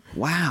did, yeah.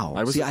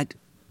 Wow.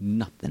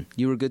 Nothing.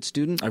 You were a good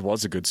student? I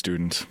was a good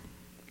student.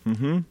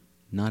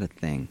 Not a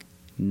thing.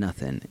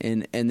 Nothing.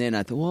 And then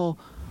I thought, well,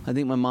 I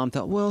think my mom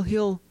thought, well,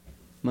 he'll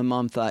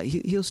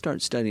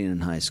start studying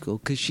in high school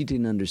because she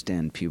didn't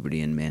understand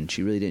puberty in men.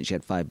 She really didn't. She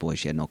had 5 boys.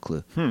 She had no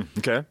clue.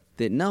 Okay.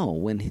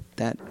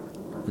 That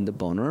when the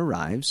boner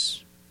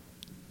arrives,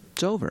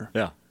 it's over.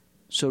 Yeah.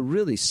 So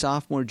really,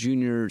 sophomore,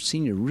 junior,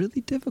 senior,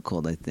 really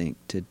difficult, I think,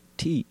 to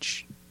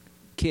teach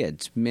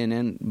kids, men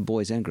and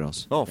boys and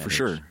girls. Oh, for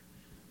sure.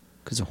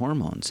 Because of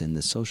hormones and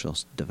the social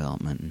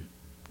development.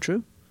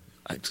 True?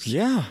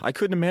 I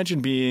couldn't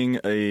imagine being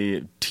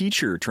a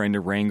teacher trying to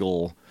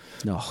wrangle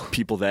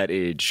people that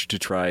age to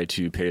try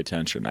to pay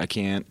attention. I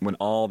can't when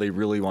all they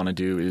really want to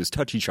do is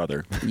touch each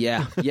other.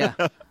 Yeah.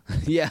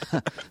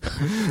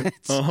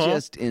 It's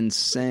just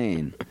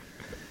insane.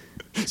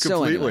 Completely.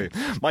 So anyway.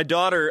 My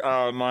daughter,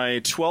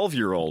 my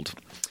 12-year-old,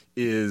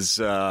 is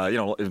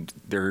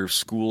their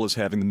school is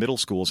having, the middle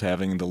school is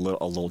having a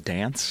little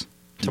dance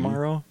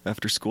tomorrow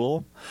after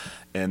school,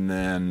 and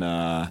then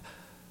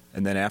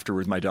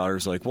afterwards my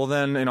daughter's like, well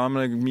then I'm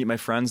going to meet my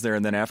friends there,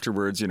 and then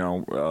afterwards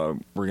we're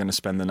going to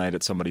spend the night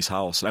at somebody's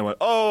house. And I went,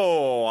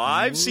 oh,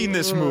 I've seen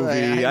this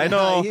movie. I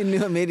know. You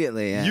knew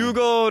immediately. Yeah. You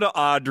go to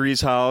Audrey's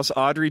house.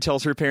 Audrey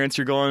tells her parents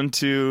you're going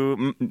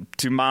to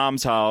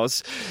mom's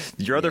house.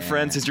 Your other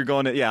friend says you're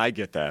going to, I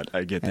get that.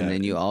 And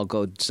then you all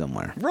go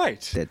somewhere.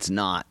 Right. That's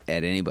not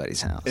at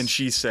anybody's house. And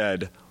she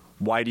said,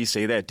 why do you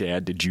say that,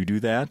 Dad? Did you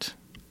do that?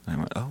 I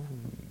went, oh.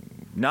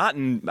 Not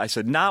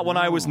when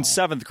I was in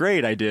 7th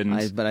grade, I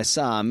didn't. But I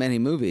saw many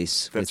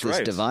movies with this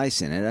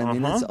device in it. I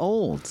mean, it's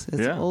old.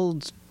 It's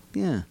old.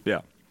 Yeah.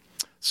 Yeah.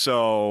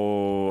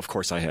 So, of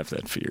course, I have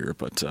that fear.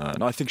 But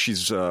no, I think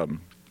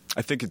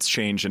I think it's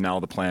changed, and now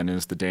the plan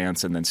is the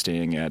dance and then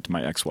staying at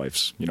my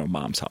ex-wife's,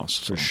 mom's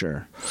house. For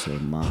sure. So,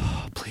 Mom.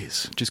 Oh,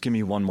 please, just give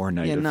me one more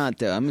night. Yeah, not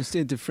though. I'm going to stay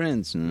with the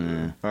friends.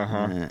 No.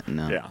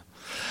 Yeah.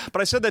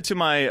 But I said that to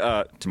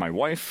my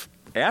wife,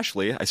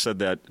 Ashley. I said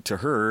that to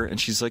her, and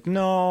she's like,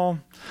 no,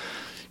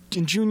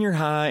 in junior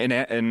high,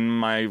 and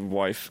my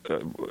wife,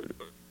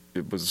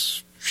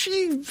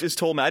 she has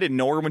told me, I didn't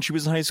know her when she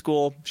was in high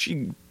school.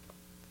 She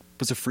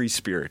was a free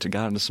spirit and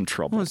got into some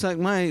trouble. Well, it's like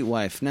my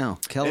wife now,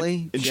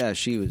 Kelly.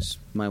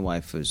 My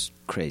wife was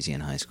crazy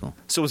in high school.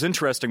 So it was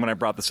interesting when I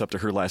brought this up to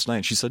her last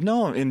night. She said,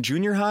 no, in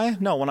junior high,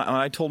 no. When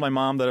I told my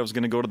mom that I was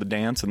going to go to the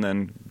dance and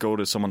then go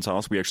to someone's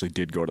house, we actually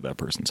did go to that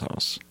person's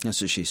house.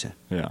 That's what she said.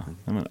 Yeah.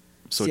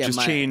 So it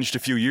just changed a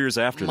few years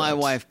after that. My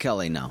wife,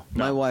 Kelly, no.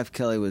 My wife,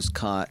 Kelly, was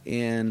caught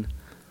in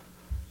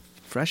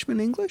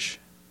freshman English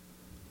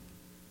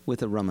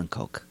with a rum and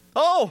Coke.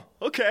 Oh,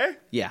 okay.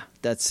 Yeah,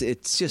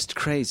 it's just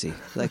crazy.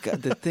 Like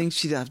the things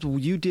she did.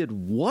 You did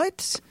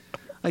what?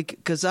 Like,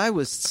 because I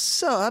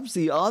was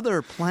the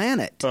other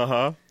planet.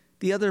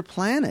 The other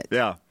planet.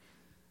 Yeah.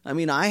 I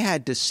mean, I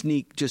had to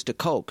sneak just a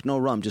Coke, no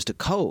rum, just a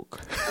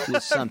Coke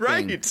with something.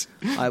 Right.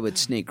 I would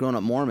sneak. Growing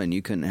up Mormon,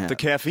 you couldn't have the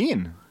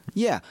caffeine.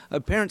 Yeah, our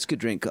parents could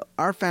drink.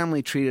 Our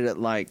family treated it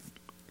like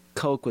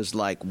Coke was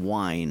like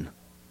wine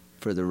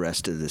for the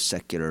rest of the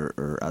secular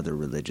or other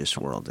religious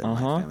world in my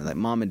family. Like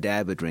Mom and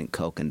Dad would drink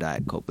Coke and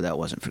Diet Coke, but that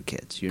wasn't for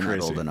kids. You're not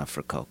old enough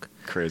for Coke.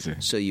 Crazy.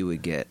 So you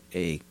would get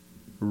a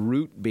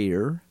root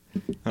beer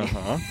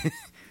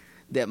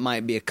that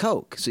might be a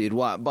Coke. So you'd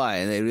walk by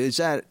and they'd, is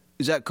that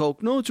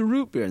Coke? No, it's a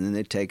root beer. And then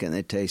they'd take it and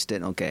they'd taste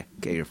it. Okay,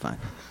 you're fine.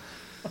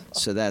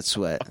 So that's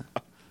what...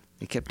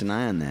 They kept an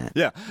eye on that.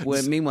 Yeah.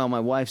 Well, meanwhile, my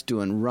wife's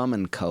doing rum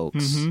and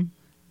Cokes.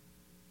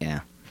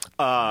 Yeah.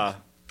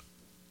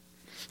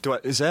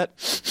 Is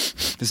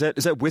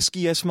that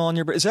whiskey I smell on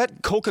your breath? Is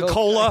that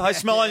Coca-Cola I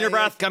smell on your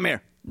breath? Come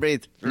here.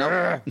 Breathe.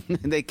 No.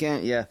 They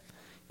can't. Yeah.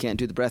 Can't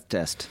do the breath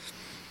test.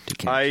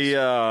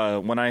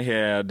 When I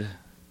had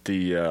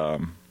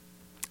the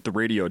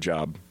radio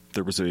job,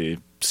 there was a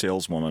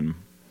saleswoman.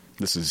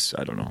 This is,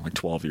 I don't know, like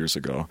 12 years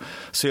ago.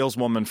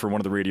 Saleswoman for one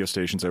of the radio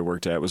stations I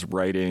worked at was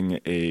writing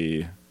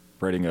an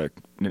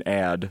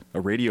ad,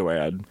 a radio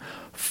ad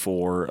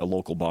for a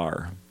local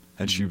bar.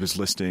 And she was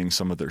listing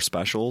some of their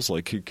specials,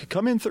 like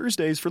come in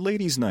Thursdays for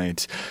ladies'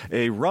 night,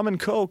 a rum and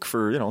Coke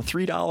for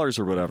 $3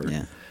 or whatever.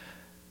 Yeah.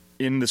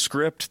 In the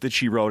script that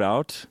she wrote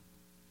out,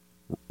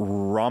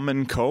 rum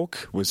and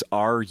Coke was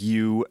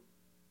RUMMIN.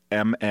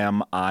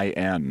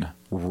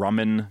 Rum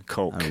and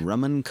Coke. A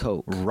rum and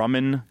Coke. Rum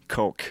and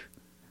Coke.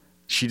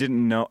 She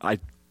didn't know.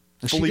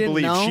 fully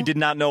believed. She did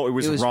not know it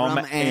was rum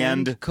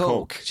and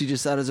Coke. She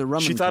just thought it was a rum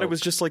and Coke. She thought it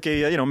was just like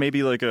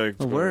maybe like a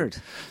word.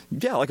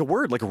 Yeah, like a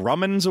word. Like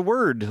rummin's a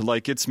word.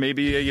 Like it's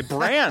maybe a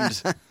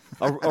brand.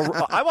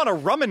 I want a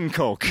rum and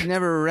Coke. She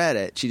never read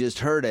it. She just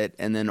heard it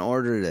and then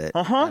ordered it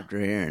after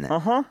hearing it.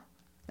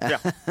 Yeah,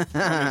 rum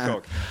and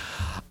Coke.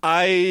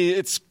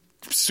 It's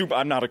super.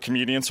 I'm not a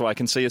comedian, so I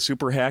can say a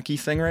super hacky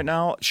thing right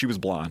now. She was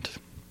blonde.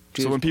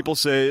 So when people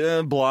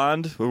say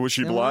blonde, was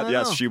she blonde? No.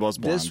 Yes, she was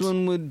blonde. This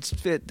one would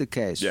fit the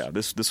case. Yeah,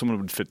 this one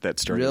would fit that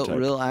stereotype.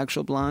 Real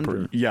actual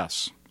blonde?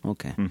 Yes.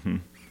 Okay. Mm-hmm.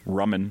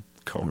 Rum and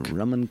Coke.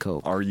 Rum and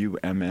Coke.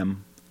 RUMMIN.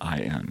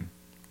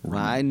 Well,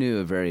 I knew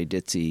a very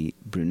ditzy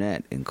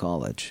brunette in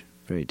college.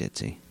 Very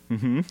ditzy.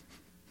 Mm-hmm.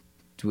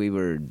 We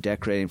were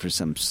decorating for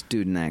some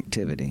student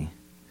activity.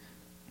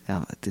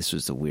 Oh, this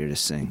was the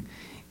weirdest thing.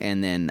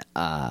 And then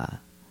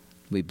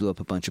we blew up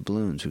a bunch of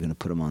balloons. We're going to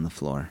put them on the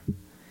floor.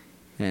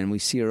 And we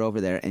see her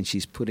over there, and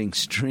she's putting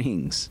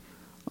strings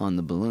on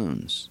the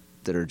balloons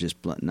that are just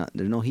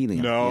there's no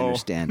helium. No. You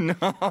understand?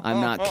 No. I'm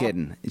not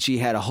kidding. She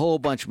had a whole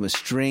bunch with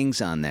strings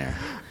on there.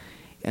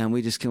 And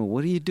we just came,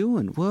 what are you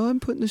doing? Well, I'm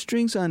putting the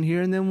strings on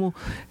here, and then we'll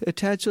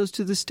attach those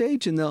to the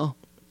stage, and they'll...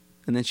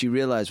 And then she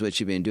realized what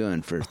she'd been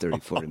doing for 30,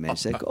 40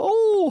 minutes. Like,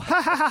 oh,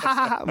 ha, ha, ha,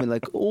 ha. I mean,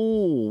 like,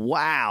 oh,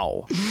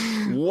 wow.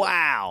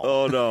 Wow.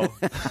 Oh, no.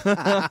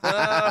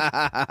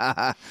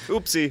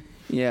 Oopsie.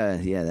 Yeah,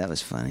 that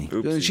was funny.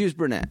 Oopsie. She was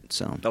brunette,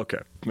 so. Okay.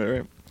 All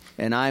right.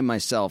 And I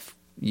myself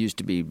used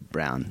to be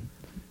brown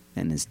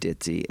and as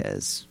ditzy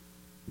as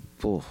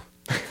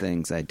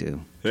things I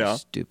do. Yeah.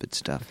 Just stupid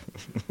stuff.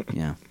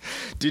 Yeah.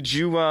 Did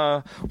you,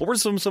 what were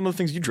some of the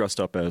things you dressed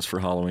up as for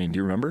Halloween? Do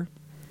you remember?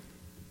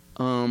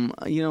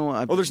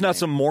 There's not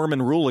some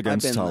Mormon rule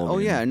against Halloween. Oh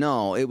yeah,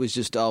 no, it was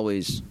just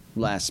always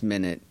last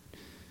minute.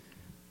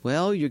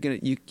 Well, you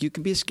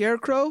can be a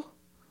scarecrow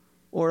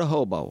or a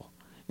hobo,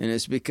 and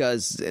it's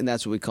because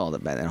that's what we called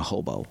it back then, a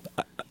hobo.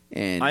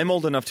 And I'm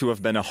old enough to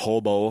have been a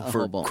hobo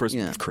for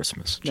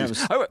Christmas.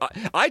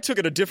 I took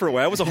it a different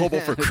way. I was a hobo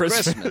for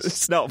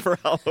Christmas, not for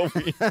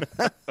Halloween.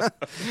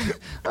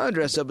 I would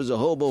dress up as a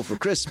hobo for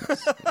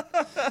Christmas.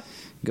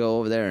 Go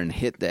over there and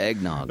hit the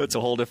eggnog. That's a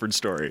whole different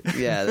story.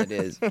 Yeah, that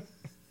is.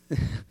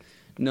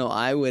 No,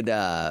 I would.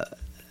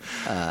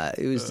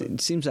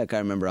 It seems like I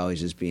remember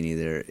always just being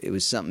it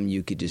was something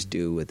you could just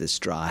do with a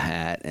straw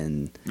hat,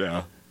 and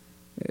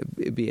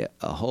it'd be a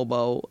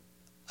hobo.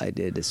 I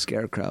did a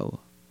scarecrow,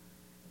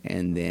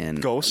 and then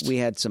Ghost. We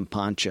had some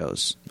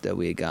ponchos that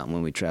we had gotten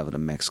when we traveled to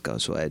Mexico,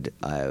 so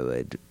I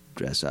would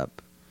dress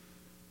up.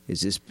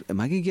 Am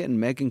I going to get in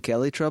Megyn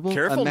Kelly trouble?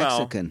 Careful a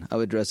Mexican. now. I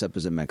would dress up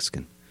as a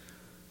Mexican.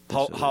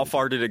 How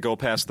far did it go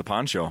past the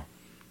poncho?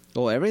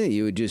 Oh, everything.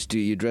 You would just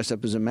you dress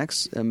up as a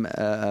Mexican.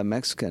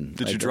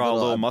 Did you draw a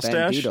little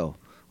mustache? Bandito.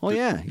 Oh,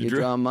 yeah. You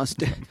draw a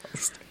mustache.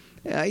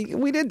 Yeah,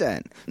 we did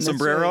that.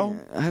 Sombrero?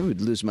 I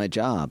would lose my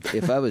job.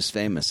 If I was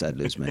famous, I'd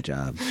lose my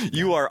job.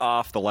 You are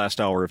off the last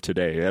hour of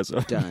today.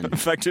 Done.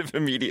 Effective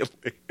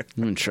immediately.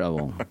 I'm in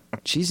trouble.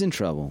 She's in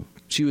trouble.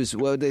 She was,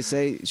 what would they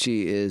say?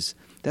 She is,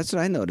 that's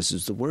what I noticed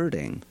is the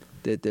wording.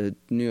 That the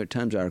New York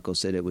Times article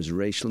said it was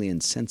racially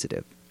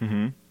insensitive.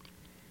 Mm-hmm.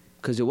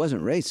 Because it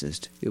wasn't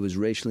racist. It was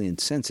racially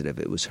insensitive.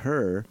 It was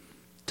her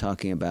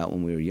talking about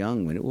when we were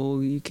young,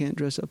 you can't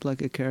dress up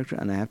like a character.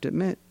 And I have to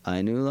admit,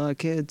 I knew a lot of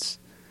kids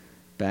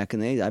back in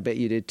the 80s. I bet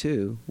you did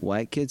too.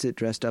 White kids that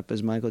dressed up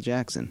as Michael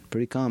Jackson.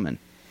 Pretty common.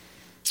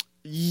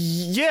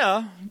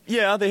 Yeah,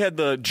 they had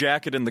the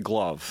jacket and the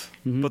glove,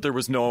 but there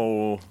was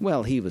no...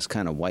 Well, he was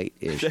kind of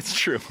white-ish. That's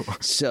true.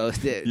 So,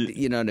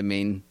 you know what I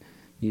mean?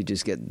 You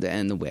just get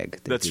the wig.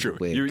 That's true.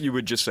 You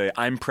would just say,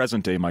 I'm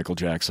present-day Michael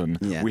Jackson.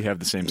 Yeah. We have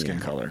the same skin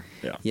color.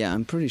 Yeah. Yeah,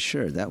 I'm pretty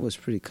sure. That was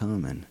pretty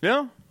common.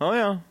 Yeah? Oh,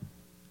 yeah.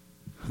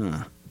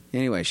 Huh.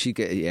 Anyway,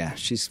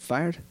 she's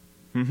fired?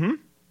 Mm-hmm.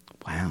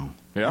 Wow.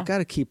 Yeah. I got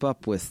to keep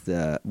up with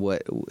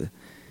what...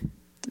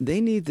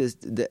 They need this.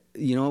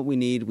 You know what we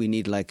need? We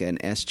need like an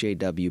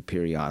SJW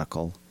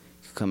periodical.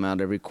 Come out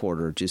every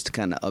quarter just to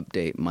kind of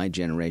update my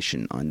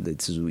generation on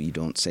this is what you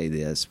don't say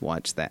this,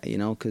 watch that,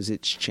 because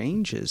it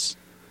changes.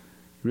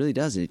 It really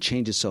does. It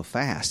changes so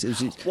fast.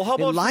 Well, how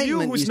about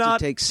Enlightenment for you, used to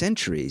take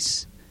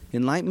centuries.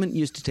 Enlightenment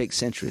used to take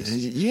centuries.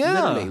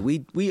 Yeah.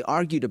 Literally, we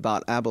argued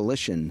about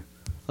abolition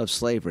of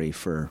slavery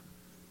for,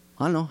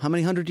 I don't know, how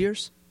many hundreds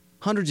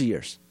of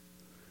years.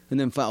 And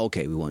then,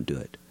 okay, we won't do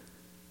it.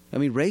 I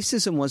mean,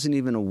 racism wasn't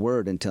even a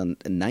word until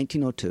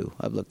 1902.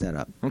 I've looked that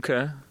up.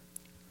 Okay.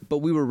 But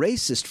we were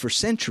racist for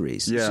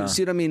centuries. Yeah. So,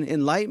 see what I mean?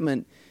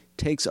 Enlightenment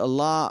takes a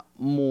lot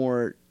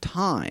more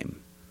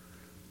time.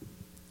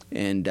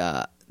 And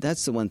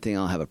that's the one thing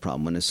I'll have a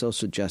problem when a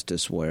social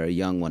justice warrior, a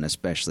young one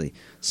especially,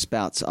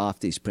 spouts off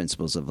these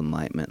principles of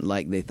enlightenment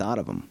like they thought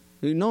of them.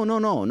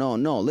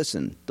 No.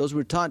 Listen, those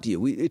were taught to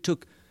you. It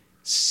took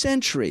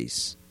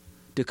centuries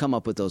to come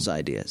up with those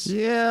ideas.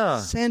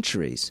 Yeah.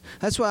 Centuries.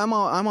 That's why I'm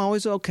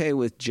always okay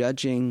with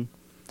judging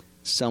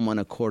someone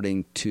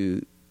according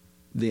to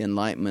the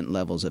enlightenment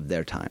levels of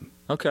their time.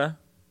 Okay.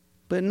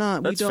 But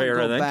not. That's we don't fair,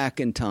 I go think. back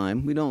in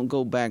time. We don't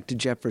go back to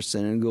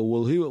Jefferson and go,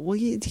 well,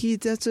 he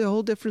that's a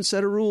whole different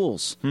set of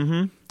rules.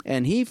 Mm-hmm.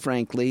 And he,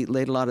 frankly,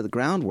 laid a lot of the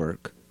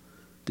groundwork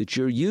that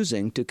you're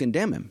using to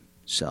condemn him.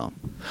 So,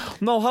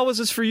 No, how was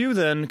this for you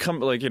then?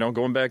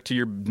 Going back to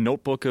your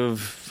notebook of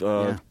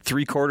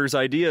 3/4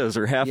 ideas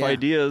or half Yeah.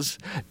 ideas,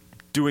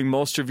 doing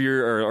most of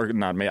your, or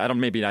not, I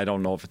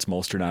don't know if it's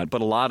most or not,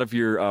 but a lot of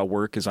your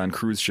work is on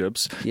cruise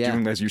ships, Yeah.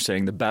 doing, as you're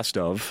saying, the best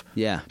of.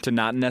 Yeah. To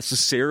not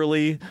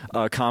necessarily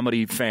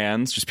comedy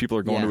fans, just people who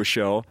are going Yeah. to a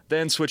show,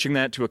 then switching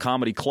that to a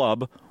comedy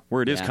club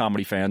where it is Yeah.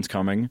 comedy fans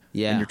coming,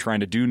 Yeah. and you're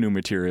trying to do new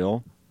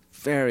material.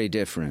 very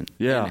different.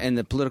 Yeah. And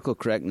the political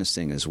correctness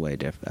thing is way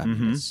different. I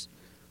mean, it's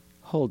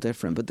whole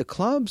different. But the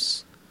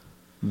club's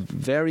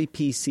very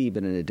PC,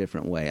 but in a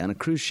different way. On a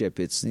cruise ship,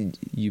 it's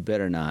you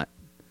better not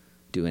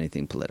do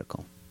anything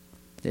political.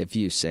 If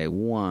you say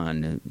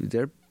one,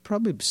 they're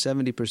probably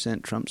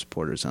 70% Trump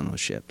supporters on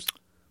those ships.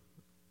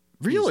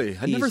 Really?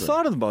 I never Easily.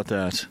 thought about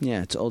that.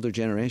 Yeah, it's older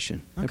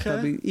generation. They're Okay.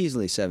 probably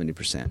easily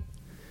 70%.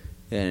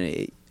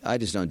 And I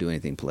just don't do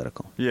anything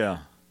political. Yeah.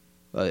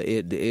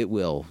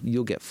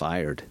 You'll get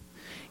fired.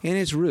 And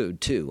it's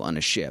rude, too, on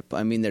a ship.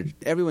 I mean,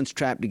 everyone's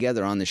trapped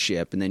together on the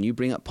ship, and then you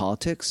bring up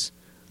politics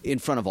in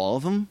front of all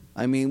of them?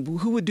 I mean,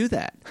 who would do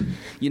that?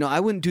 I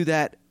wouldn't do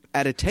that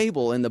at a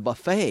table in the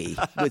buffet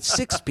with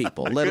 6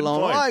 people, let Good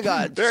alone, point. I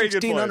got Very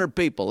good 1,600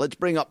 people. Let's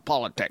bring up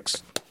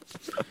politics.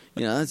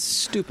 That's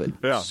stupid.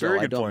 Yeah, so very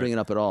I good don't point. bring it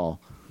up at all.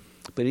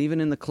 But even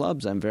in the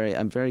clubs, I'm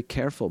very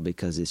careful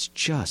because it's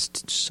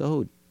just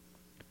so.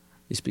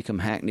 It's become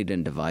hackneyed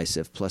and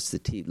divisive. Plus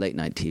the late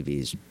night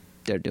TVs,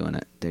 they're doing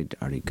it. They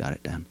already got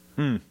it down.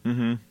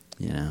 Mm-hmm.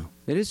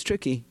 It is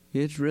tricky.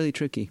 It's really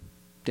tricky.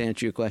 To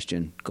answer your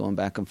question, going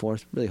back and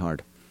forth, really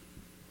hard.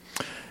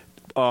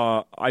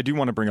 I do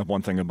want to bring up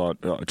one thing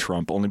about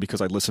Trump, only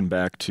because I listened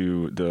back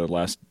to the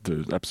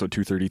episode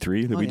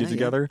 233 that we did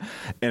together,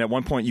 and at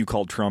one point you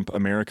called Trump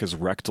America's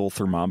rectal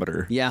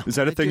thermometer. Yeah, is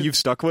that a I thing do. you've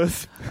stuck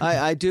with?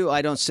 I do.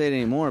 I don't say it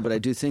anymore, but I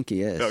do think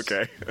he is.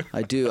 Okay.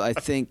 I do. I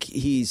think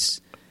he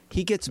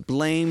gets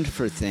blamed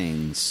for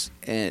things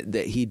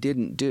that he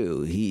didn't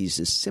do. He's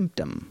a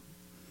symptom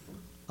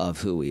of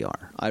who we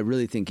are. I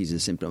really think he's a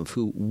symptom of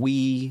who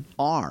we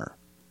are.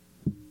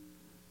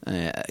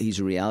 He's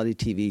a reality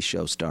TV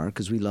show star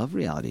because we love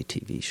reality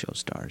TV show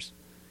stars.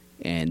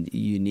 And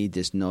you need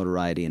this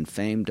notoriety and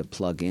fame to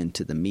plug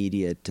into the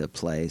media to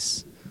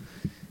place.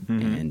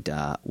 Mm-hmm.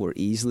 And we're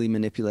easily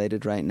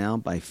manipulated right now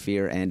by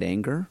fear and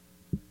anger.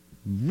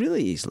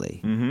 Really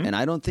easily. Mm-hmm. And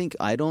I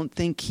don't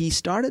think he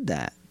started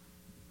that.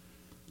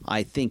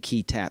 I think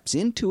he taps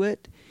into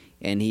it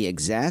and he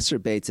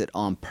exacerbates it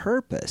on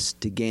purpose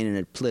to gain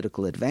a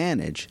political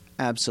advantage.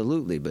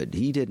 Absolutely. But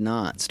he did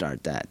not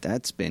start that.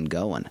 That's been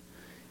going.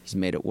 He's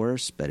made it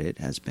worse, but it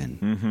has been.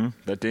 Mm-hmm.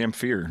 That damn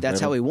fear. That's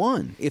how he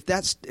won. If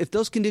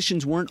those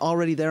conditions weren't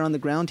already there on the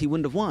ground, he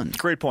wouldn't have won.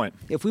 Great point.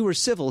 If we were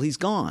civil, he's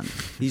gone.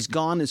 He's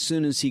gone as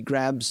soon as he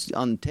grabs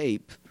on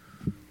tape.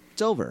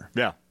 It's over.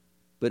 Yeah.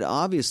 But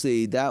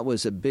obviously, that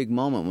was a big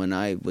moment when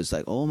I was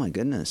like, oh, my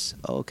goodness,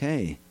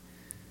 okay.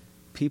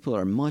 People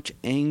are much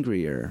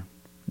angrier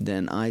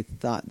than I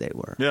thought they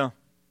were. Yeah.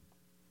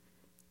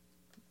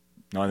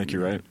 No, I think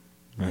you're right.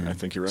 I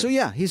think you're right. So,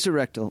 yeah, he's a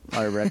rectal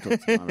thermometer,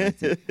 I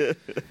think.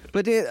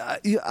 But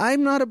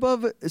I'm not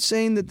above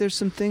saying that there's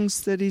some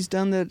things that he's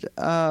done that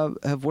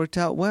have worked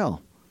out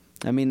well.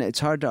 I mean, it's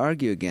hard to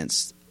argue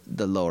against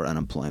the lower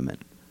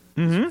unemployment.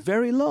 Mm-hmm. It's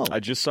very low.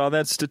 I just saw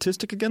that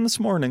statistic again this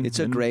morning. It's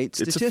a great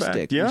statistic. It's a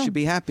fact. Yeah. We should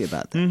be happy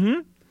about that.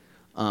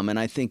 Mm-hmm. And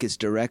I think it's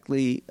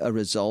directly a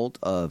result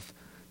of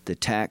the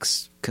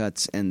tax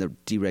cuts and the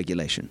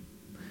deregulation.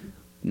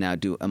 Now,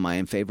 am I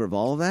in favor of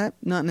all of that?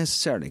 Not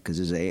necessarily, because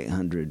there's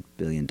an $800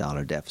 billion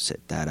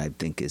deficit. That I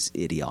think is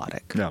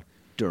idiotic. Yeah.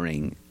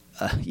 During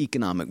an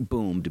economic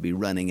boom to be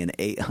running an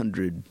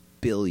 $800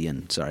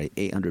 billion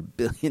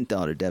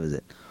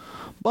deficit.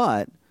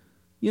 But,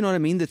 you know what I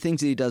mean? The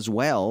things that he does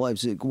well, I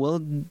was like, well,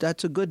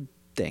 that's a good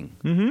thing.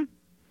 Mm-hmm.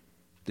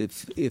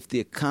 If the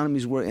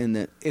economies were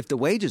if the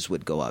wages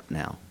would go up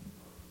now,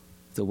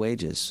 the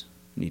wages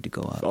need to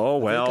go up. Oh,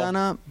 well. Have they gone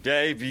up?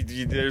 Yeah,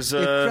 there's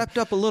It crept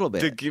up a little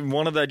bit.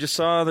 I just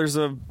saw there's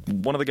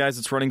one of the guys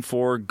that's running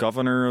for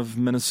governor of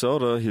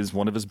Minnesota.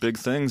 One of his big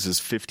things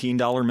is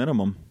 $15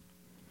 minimum.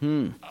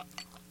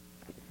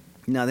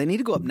 Now, they need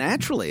to go up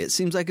naturally. It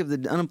seems like if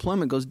the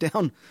unemployment goes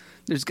down,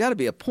 there's got to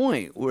be a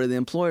point where the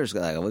employers go,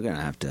 like, we're going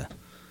to have to.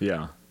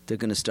 Yeah. They're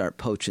going to start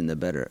poaching the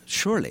better.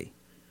 Surely.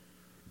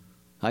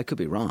 I could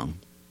be wrong.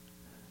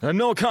 I'm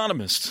no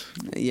economist.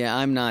 Yeah,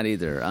 I'm not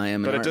either. I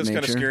am an But it art does kind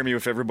of major. scare me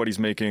if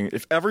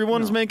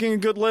everyone's making a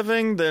good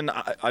living, then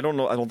I don't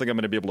know. I don't think I'm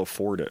going to be able to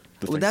afford it.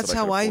 Well, that's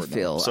how I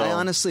feel. So, I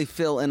honestly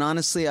feel, and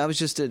honestly, I was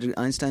just at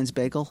Einstein's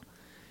Bagel,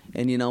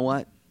 and you know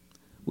what?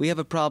 We have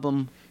a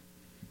problem.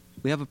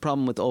 We have a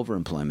problem with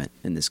overemployment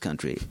in this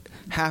country.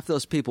 Half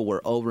those people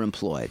were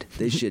overemployed.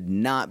 They should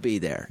not be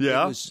there.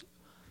 Yeah? It was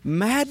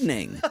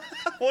maddening.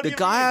 The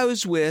guy I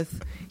was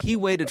with, he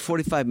waited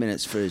 45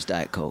 minutes for his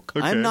Diet Coke.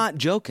 Okay. I'm not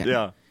joking.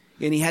 Yeah.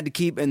 And he had to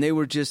keep, and they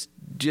were just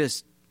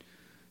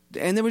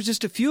And there was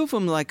just a few of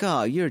them like,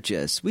 oh,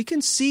 we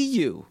can see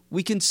you.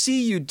 We can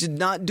see you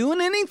not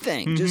doing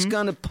anything, just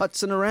kind of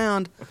putzing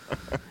around.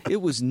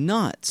 It was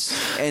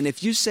nuts. And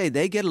if you say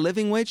they get a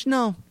living wage,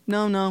 no.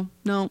 Well,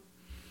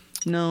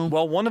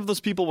 one of those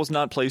people was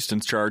not placed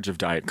in charge of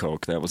Diet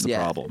Coke. That was the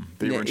problem.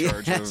 They were in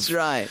charge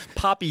of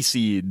poppy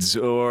seeds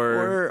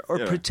or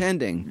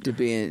pretending to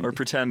be in. Or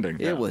pretending.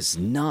 It was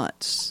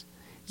nuts.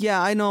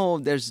 Yeah, I know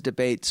there's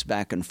debates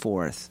back and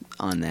forth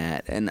on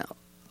that. And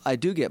I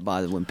do get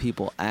bothered when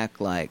people act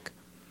like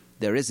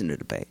there isn't a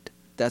debate.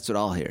 That's what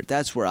I'll hear.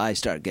 That's where I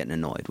start getting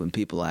annoyed, when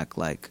people act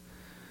like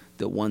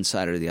that one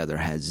side or the other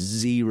has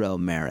zero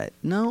merit.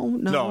 No,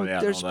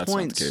 there's that's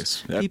points.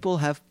 Not the case. People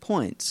have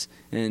points,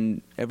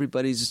 and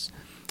everybody's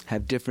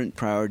have different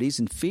priorities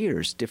and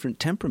fears, different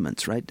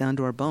temperaments, right down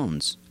to our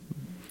bones.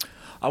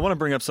 I want to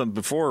bring up something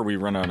before we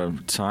run out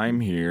of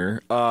time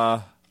here.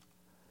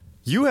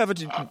 You have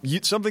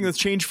something that's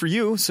changed for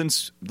you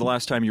since the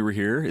last time you were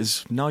here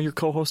is now you're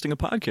co-hosting a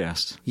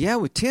podcast. Yeah,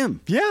 with Tim.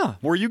 Yeah,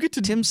 where you get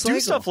to do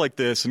stuff like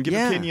this and give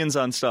opinions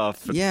on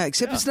stuff. Yeah,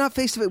 except it's not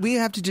face-to-face. We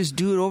have to just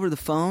do it over the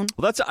phone.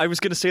 Well, I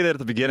was going to say that at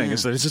the beginning. Yeah.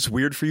 Is this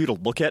weird for you to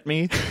look at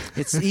me?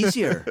 It's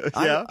easier.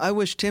 Yeah. I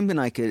wish Tim and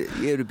I could.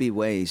 It would be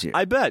way easier.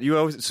 I bet.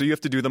 So you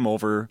have to do them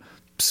over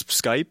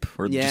Skype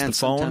or just the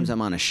phone? Sometimes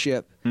I'm on a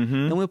ship.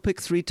 And we'll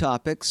pick 3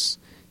 topics.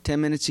 10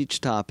 minutes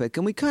each topic.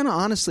 And we kind of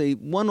honestly,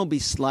 one will be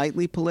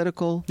slightly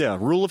political. Yeah,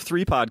 Rule of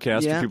 3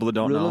 podcast for people that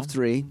don't know. Rule of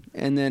 3.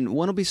 And then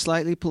one will be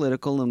slightly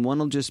political, and one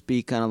will just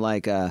be kind of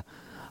like a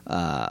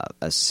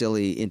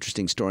silly,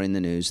 interesting story in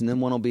the news. And then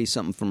one will be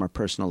something from our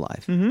personal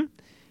life. Mm-hmm.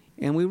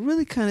 And we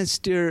really kind of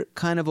steer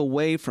kind of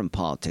away from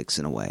politics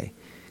in a way.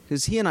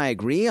 Because he and I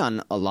agree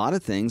on a lot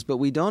of things, but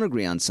we don't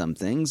agree on some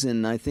things.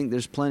 And I think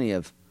there's plenty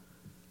of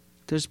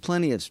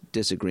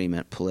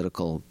disagreement,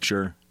 political.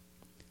 Sure.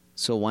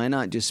 So why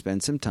not just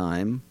spend some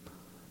time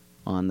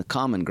on the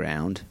common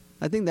ground?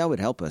 I think that would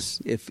help us.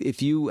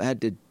 If you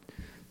had to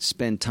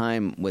spend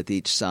time with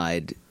each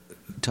side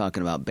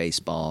talking about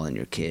baseball and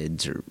your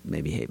kids, or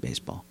maybe hate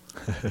baseball,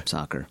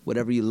 soccer,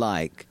 whatever you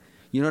like,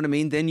 you know what I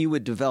mean? Then you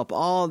would develop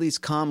all these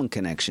common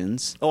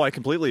connections. Oh, I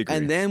completely agree.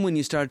 And then when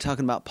you started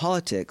talking about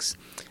politics,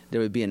 there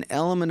would be an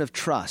element of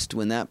trust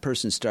when that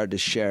person started to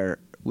share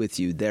with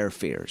you their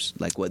fears,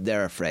 like what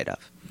they're afraid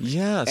of.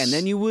 Yes. And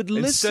then you would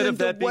listen instead of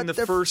that being the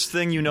first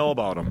thing you know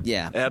about them.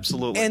 Yeah.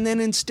 Absolutely. And then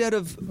instead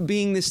of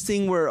being this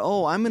thing where,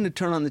 I'm going to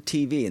turn on the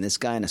TV and this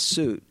guy in a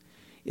suit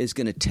is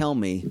going to tell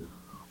me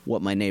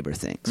what my neighbor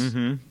thinks.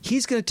 Mm-hmm.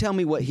 He's going to tell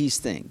me what he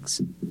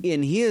thinks.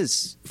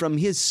 From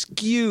his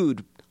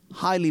skewed,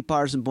 highly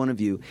partisan point of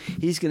view,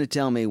 he's going to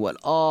tell me what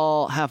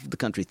half of the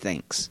country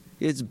thinks.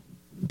 It's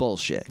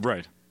bullshit.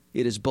 Right.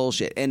 It is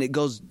bullshit. And it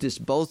goes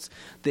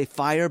they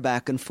fire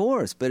back and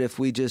forth. But if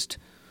we just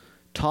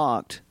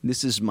talked,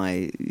 this is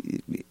my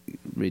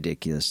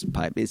ridiculous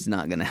pipe, it's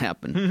not going to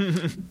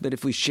happen. But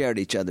if we shared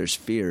each other's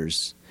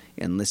fears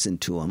and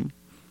listened to them,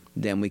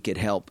 then we could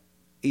help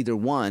either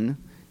one,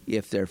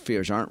 if their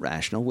fears aren't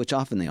rational, which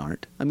often they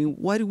aren't. I mean,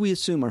 why do we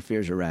assume our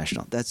fears are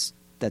rational? That's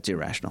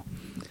irrational.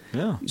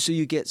 Yeah. So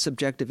you get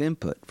subjective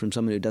input from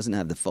someone who doesn't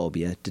have the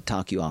phobia to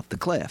talk you off the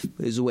cliff,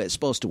 is the way it's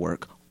supposed to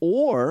work.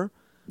 Or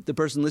the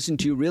person listening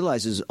to you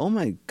realizes, oh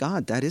my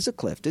God, that is a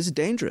cliff. This is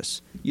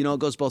dangerous. It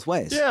goes both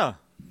ways. Yeah.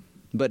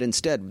 But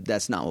instead,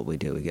 that's not what we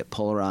do. We get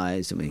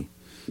polarized, and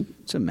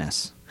it's a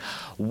mess.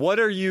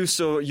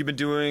 So you've been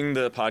doing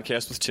the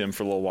podcast with Tim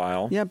for a little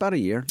while. Yeah, about a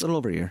little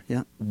over a year,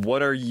 yeah.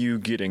 What are you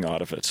getting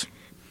out of it?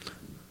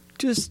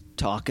 Just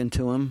talking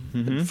to him.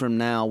 Mm-hmm. From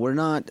now, we're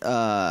not,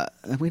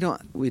 we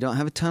don't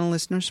have a ton of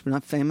listeners. We're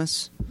not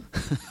famous.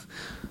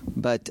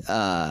 But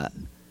I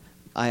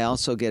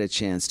also get a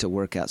chance to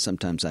work out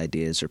sometimes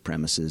ideas or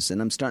premises,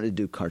 and I'm starting to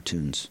do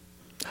cartoons.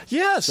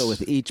 Yes. So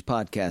with each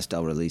podcast,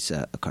 I'll release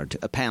a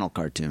panel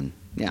cartoon.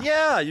 Yeah.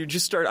 Yeah, you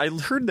just started. I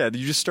heard that.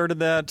 You just started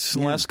that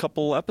in the last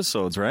couple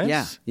episodes, right?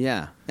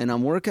 Yeah. And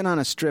I'm working on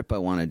a strip I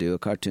want to do, a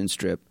cartoon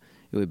strip.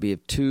 It would be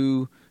of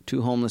two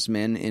homeless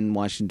men in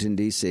Washington,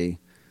 D.C.,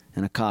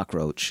 and a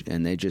cockroach.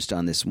 And they're just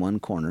on this one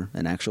corner,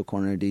 an actual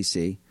corner of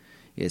D.C.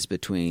 It's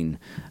between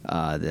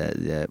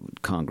the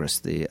Congress,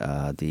 the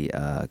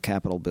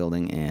Capitol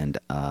building, and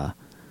the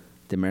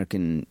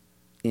American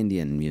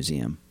Indian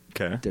Museum.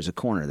 Okay. There's a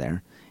corner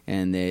there.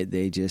 And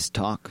they just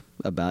talk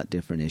about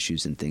different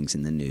issues and things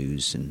in the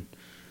news. And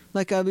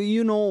like, I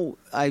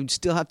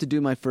still have to do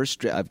my first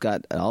strip. I've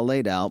got it all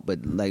laid out,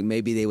 but like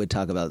maybe they would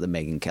talk about the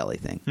Megyn Kelly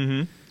thing.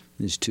 Mm-hmm.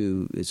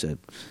 It's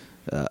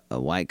a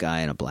white guy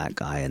and a black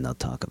guy, and they'll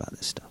talk about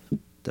this stuff.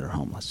 That are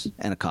homeless.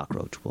 And a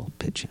cockroach will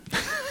pitch in.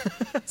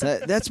 So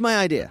that's my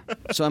idea.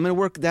 So I'm going to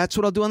work. That's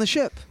what I'll do on the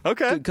ship.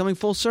 Okay. Coming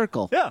full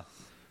circle. Yeah.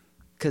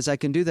 Because I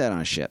can do that on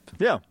a ship.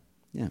 Yeah.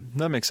 Yeah.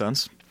 That makes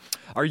sense.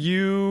 Are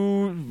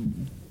you,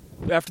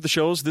 after the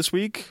shows this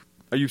week,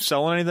 are you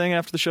selling anything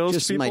after the shows?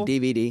 Just to people? my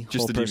DVD, Just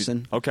whole the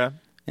person. DVD. Okay.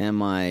 And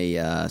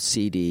my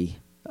CD,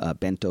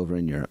 Bent Over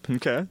in Europe.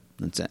 Okay.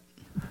 That's it.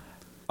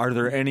 Are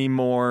there any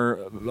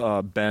more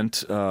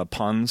bent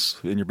puns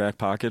in your back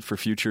pocket for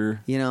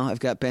future? You know, I've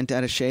got bent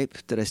out of shape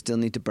that I still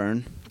need to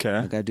burn. Okay.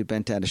 I got to do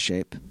bent out of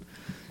shape.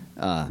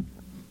 One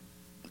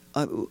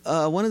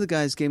of the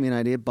guys gave me an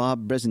idea,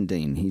 Bob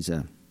Bresendine. He's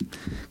a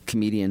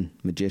comedian,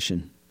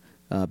 magician.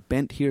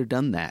 Bent here,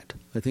 done that.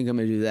 I think I'm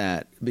going to do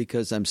that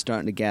because I'm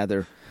starting to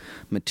gather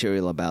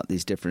material about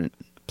these different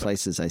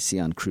places I see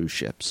on cruise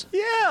ships.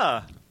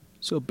 Yeah.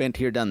 So bent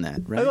here, done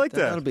that, right? I like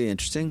that. That'll be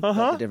interesting.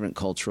 About the different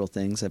cultural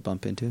things I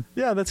bump into.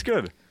 Yeah, that's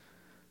good.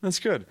 That's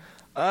good.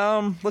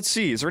 Let's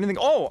see. Is there anything?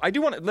 Oh, I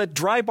do want that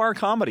dry bar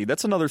comedy.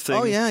 That's another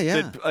thing. Oh, yeah.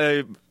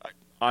 That,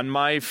 on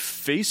my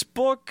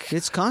Facebook,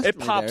 it's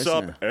constantly it pops there,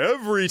 up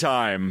every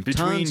time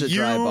between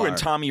you and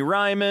Tommy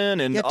Ryman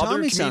and other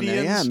Tommy's comedians.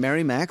 On there. Yeah,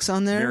 Mary Mack's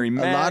on there. Mary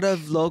Mack. A lot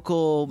of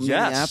local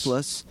Yes.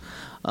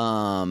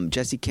 Minneapolis.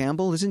 Jessie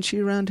Campbell, isn't she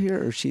around here,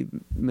 or is she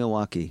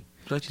Milwaukee?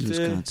 She's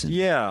Wisconsin.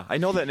 Yeah, I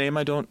know that name.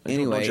 I don't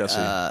know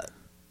Jessie.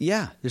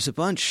 Yeah, there's a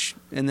bunch,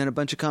 and then a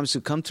bunch of comics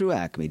who come through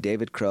Acme.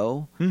 David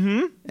Crow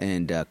and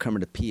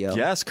Kermit Apio.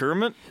 Yes,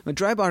 Kermit. When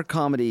Dry Bar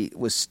Comedy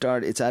was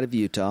started, it's out of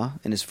Utah,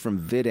 and it's from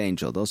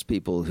VidAngel, those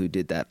people who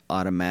did that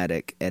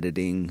automatic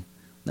editing.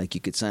 Like you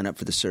could sign up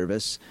for the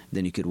service,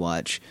 then you could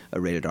watch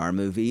a rated R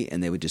movie,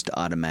 and they would just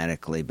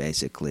automatically,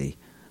 basically,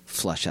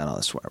 flush out all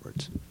the swear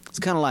words. It's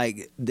kind of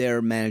like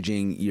they're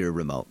managing your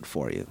remote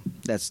for you.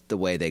 That's the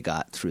way they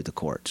got through the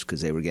courts,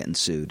 because they were getting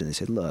sued, and they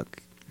said,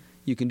 look,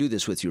 you can do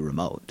this with your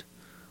remote.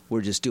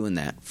 We're just doing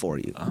that for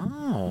you.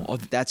 Oh.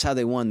 That's how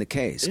they won the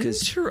case.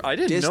 Sure, I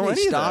didn't Disney know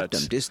any stopped of that.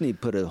 them. Disney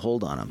put a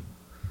hold on them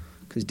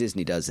because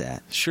Disney does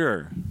that.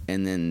 Sure.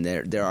 And then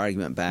their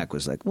argument back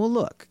was like, well,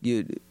 look,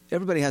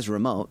 everybody has a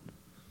remote.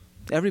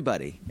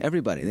 Everybody. They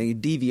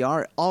can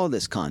DVR all of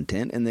this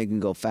content, and they can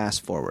go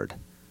fast forward.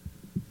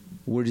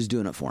 We're just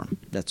doing it for them.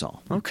 That's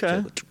all.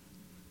 Okay.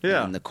 So,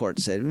 Yeah. And the court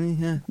said,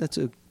 yeah, that's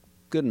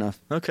good enough.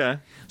 Okay.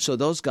 So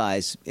those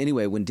guys,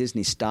 anyway, when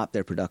Disney stopped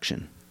their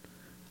production,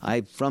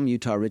 from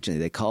Utah originally,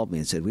 they called me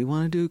and said, we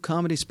want to do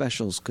comedy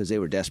specials because they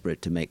were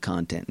desperate to make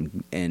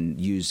content and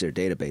use their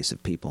database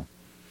of people.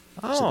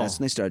 Oh. So that's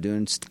when they started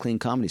doing clean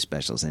comedy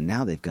specials, and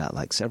now they've got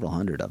like several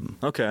hundred of them.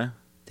 Okay. I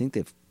think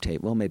they've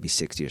taped, maybe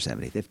 60 or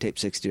 70. They've taped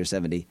 60 or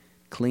 70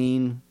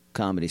 clean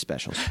comedy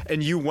specials.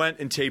 And you went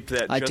and taped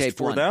that I just taped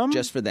for one, them?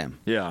 just for them.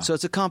 Yeah. So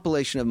it's a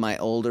compilation of my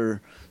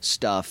older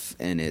stuff,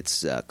 and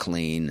it's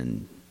clean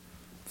and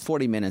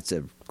 40 minutes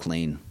of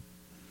clean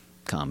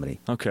comedy.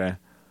 Okay.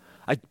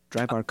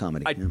 Dry bar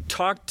comedy. I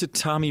talked to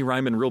Tommy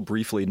Ryman real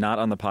briefly, not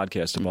on the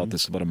podcast, about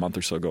this about a month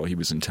or so ago. He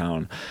was in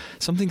town.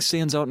 Something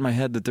stands out in my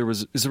head that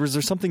was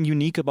there something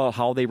unique about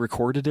how they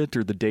recorded it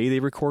or the day they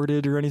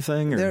recorded or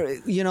anything?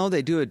 Or?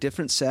 They do a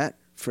different set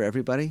for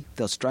everybody.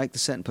 They'll strike the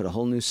set and put a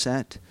whole new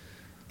set,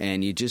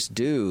 and you just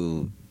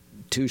do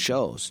 2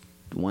 shows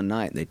one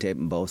night. They tape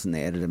them both and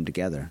they edit them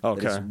together.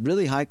 Okay. But it's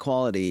really high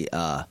quality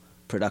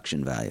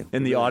production value.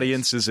 And the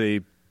audience is a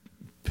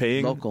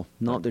paying? Local.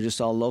 No, they're just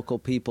all local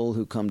people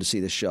who come to see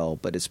the show.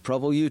 But it's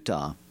Provo,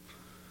 Utah,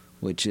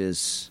 which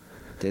is,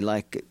 they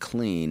like it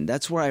clean.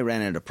 That's where I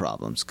ran into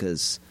problems,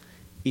 because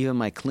even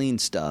my clean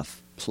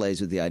stuff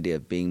plays with the idea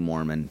of being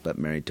Mormon but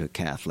married to a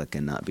Catholic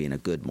and not being a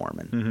good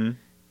Mormon.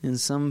 Mm-hmm. And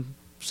some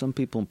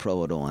people in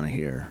Provo don't want to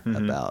hear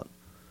about,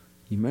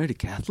 you married a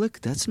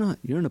Catholic? That's not,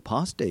 you're an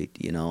apostate,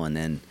 and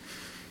then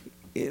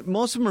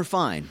most of them are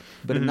fine,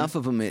 but enough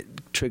of them, it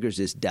triggers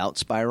this doubt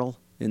spiral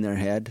in their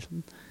head.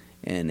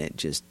 And it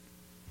just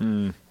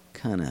kind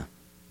of...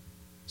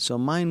 So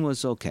mine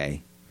was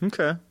okay.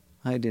 Okay.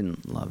 I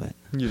didn't love it.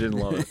 You didn't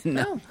love it?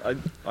 No.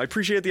 I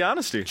appreciate the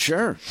honesty.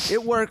 Sure.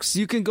 It works.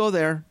 You can go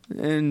there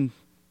and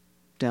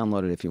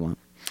download it if you want.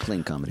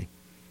 Clean comedy.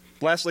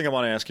 Last thing I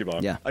want to ask you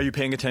about. Yeah. Are you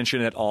paying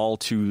attention at all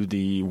to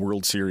the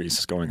World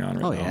Series going on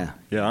right now? Yeah.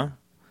 Yeah?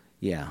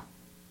 Yeah.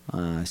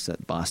 I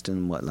said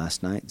Boston,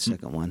 last night?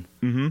 Second one.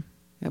 Mm-hmm.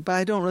 Yeah, but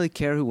I don't really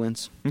care who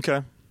wins.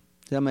 Okay.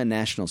 I'm a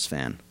Nationals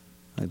fan.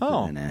 I've been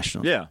a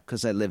Nationals. Yeah.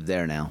 Because I live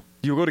there now.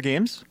 Do you go to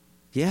games?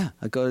 Yeah.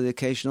 I go to the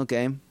occasional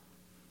game,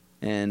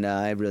 and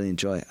I really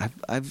enjoy it.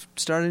 I've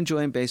started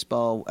enjoying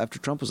baseball after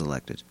Trump was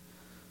elected.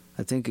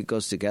 I think it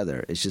goes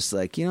together. It's just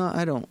like,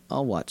 I'll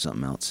watch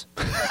something else.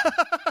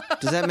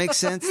 Does that make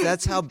sense?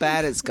 That's how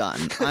bad it's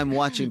gotten. I'm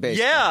watching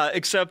baseball. Yeah,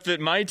 except that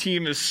my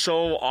team is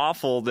so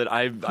awful that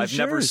I've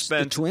never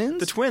spent the Twins.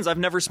 The Twins. I've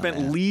never spent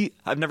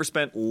I've never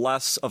spent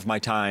less of my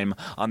time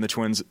on the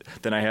Twins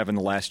than I have in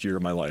the last year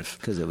of my life.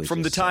 Because it was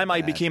from the just so time I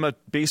bad. became a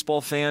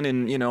baseball fan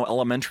in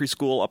elementary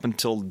school up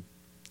until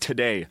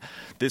today.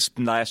 This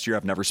last year,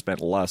 I've never spent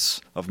less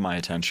of my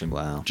attention.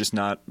 Wow. Just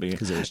not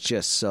Because it was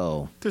just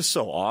so... They're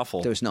so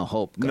awful. There was no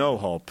hope. No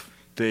hope.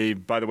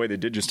 By the way, they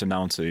did just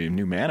announce a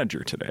new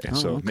manager today,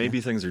 so okay. maybe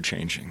things are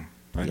changing.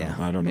 I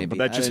don't know, maybe. but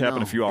that just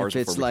happened a few hours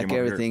if it's before we like came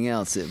up everything here.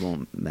 else, it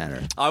won't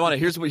matter.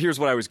 Here's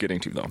what I was getting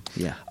to though.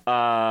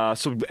 Yeah.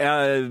 So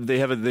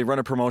they run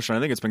a promotion. I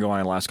think it's been going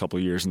on the last couple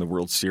of years in the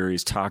World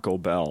Series. Taco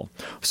Bell.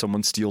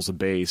 Someone steals a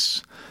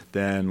base,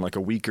 then like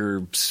a week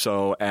or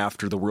so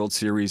after the World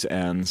Series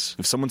ends,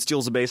 if someone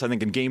steals a base, I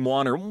think in Game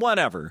 1 or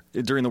whatever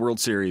during the World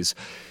Series,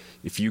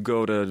 if you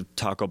go to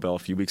Taco Bell a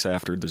few weeks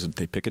after,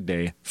 they pick a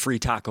day, free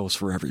tacos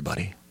for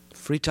everybody.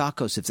 Free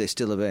tacos if they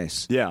steal a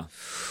base. Yeah.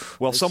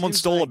 Well, someone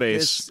stole like a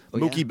base.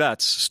 Mookie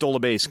Betts stole a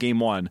base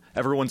game 1.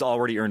 Everyone's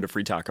already earned a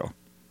free taco.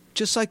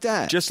 Just like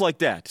that. Just like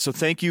that. So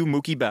thank you,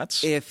 Mookie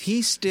Betts. If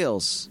he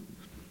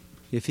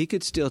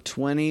could steal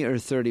 20 or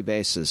 30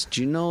 bases,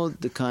 do you know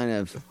the kind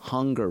of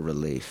hunger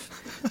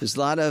relief? There's a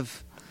lot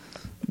of,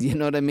 you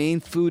know what I mean,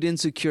 food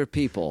insecure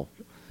people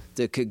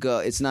that could go.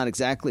 It's not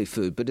exactly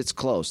food, but it's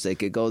close. They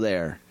could go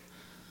there.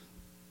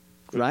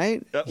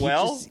 Right?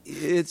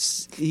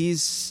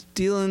 He's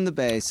stealing the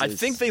bases. I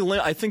think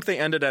they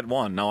ended at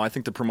 1. Now I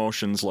think the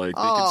promotion's like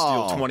they could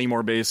steal 20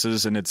 more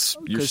bases, and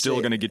you're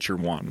still going to get your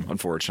 1,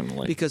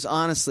 unfortunately. Because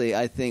honestly,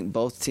 I think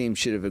both teams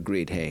should have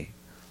agreed. Hey,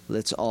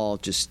 let's all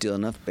just steal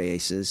enough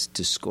bases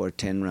to score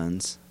 10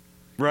 runs.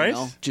 Right? You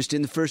know, just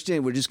in the first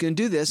inning, we're just going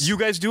to do this. You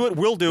guys do it.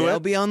 We'll do it. They'll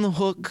be on the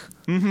hook.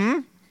 Mm-hmm.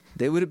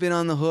 They would have been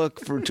on the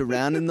hook to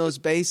round in those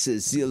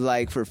bases,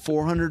 like for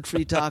 400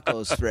 free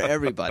tacos for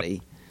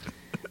everybody.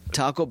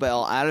 Taco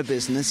Bell out of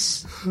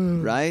business,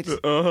 right?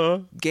 Uh-huh.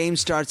 Game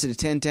starts at a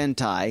 10-10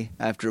 tie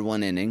after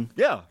 1 inning.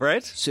 Yeah,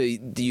 right? So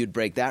you'd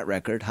break that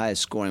record,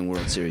 highest scoring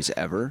World Series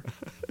ever.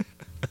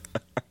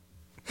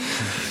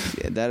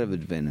 Yeah, that would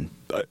have been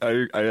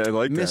I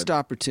like missed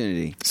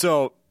opportunity.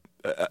 So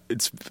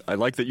I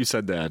like that you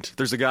said that.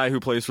 There's a guy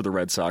who plays for the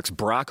Red Sox,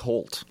 Brock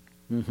Holt.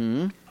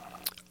 Mm-hmm.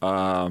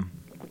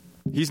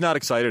 He's not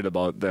excited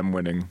about them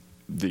winning.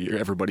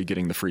 Everybody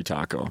getting the free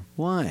taco.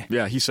 Why?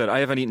 Yeah, he said, I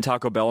haven't eaten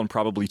Taco Bell in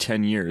probably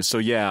 10 years. So,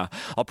 yeah,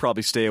 I'll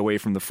probably stay away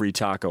from the free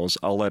tacos.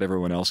 I'll let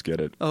everyone else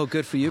get it. Oh,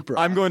 good for you, bro.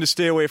 I'm going to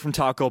stay away from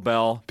Taco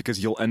Bell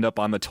because you'll end up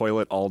on the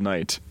toilet all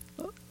night.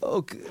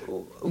 Oh,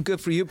 good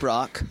for you,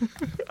 Brock.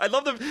 I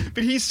love them.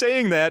 But he's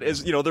saying that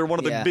as, they're one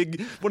of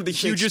the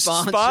hugest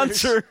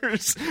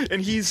sponsors.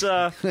 And he's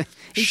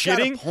shitting. Got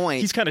a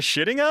point. He's kind of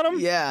shitting on him?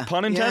 Yeah.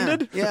 Pun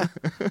intended? Yeah,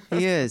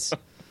 he is.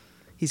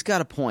 He's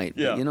got a point.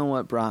 Yeah. You know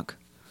what, Brock?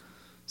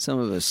 Some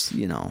of us,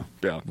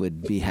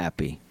 would be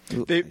happy.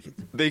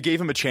 They gave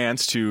him a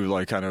chance to,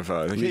 like, kind of,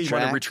 hey, you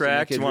want to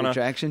retract?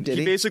 Retraction? Did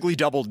he? He basically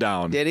doubled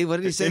down. Did he? What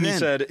did he say and then? He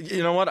said,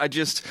 you know what, I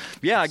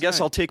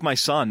guess I'll take my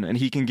son, and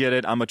he can get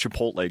it. I'm a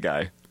Chipotle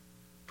guy.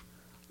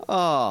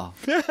 Oh.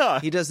 Yeah.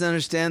 He doesn't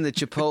understand that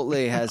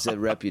Chipotle has a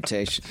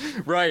reputation.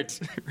 Right.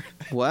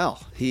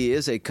 Well, he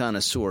is a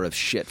connoisseur of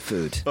shit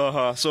food.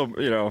 Uh-huh. So,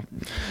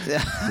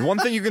 one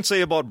thing you can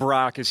say about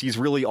Brock is he's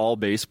really all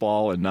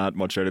baseball and not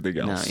much anything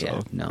else.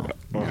 No.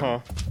 Uh-huh.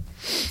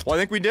 Well, I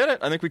think we did it.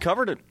 I think we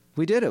covered it.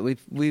 We did it.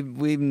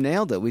 We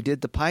nailed it. We did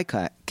the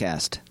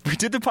Piecast. We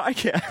did the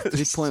Piecast.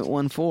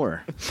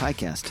 3.14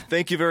 Piecast.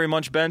 Thank you very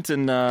much, Bent.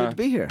 And good to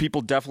be here.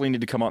 People definitely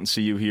need to come out and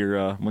see you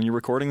here when you're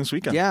recording this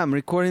weekend. Yeah, I'm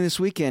recording this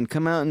weekend.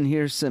 Come out and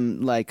hear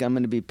some, I'm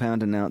going to be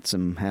pounding out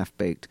some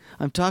half-baked.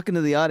 I'm talking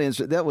to the audience.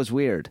 That was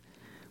weird.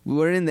 We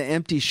were in the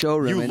empty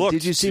showroom.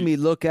 Did you see me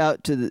look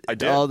out to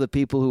all the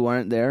people who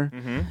aren't there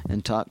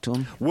and talk to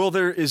them? Well,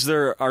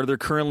 are there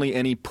currently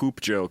any poop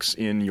jokes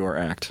in your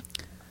act?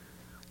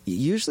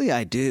 Usually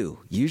I do.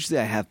 Usually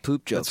I have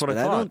poop jokes, That's what I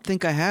but thought. I don't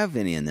think I have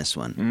any in this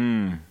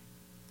one.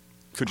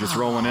 Could you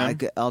throw one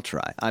in? I'll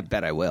try. I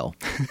bet I will.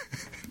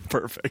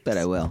 Perfect. Bet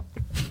I will.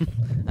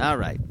 All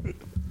right.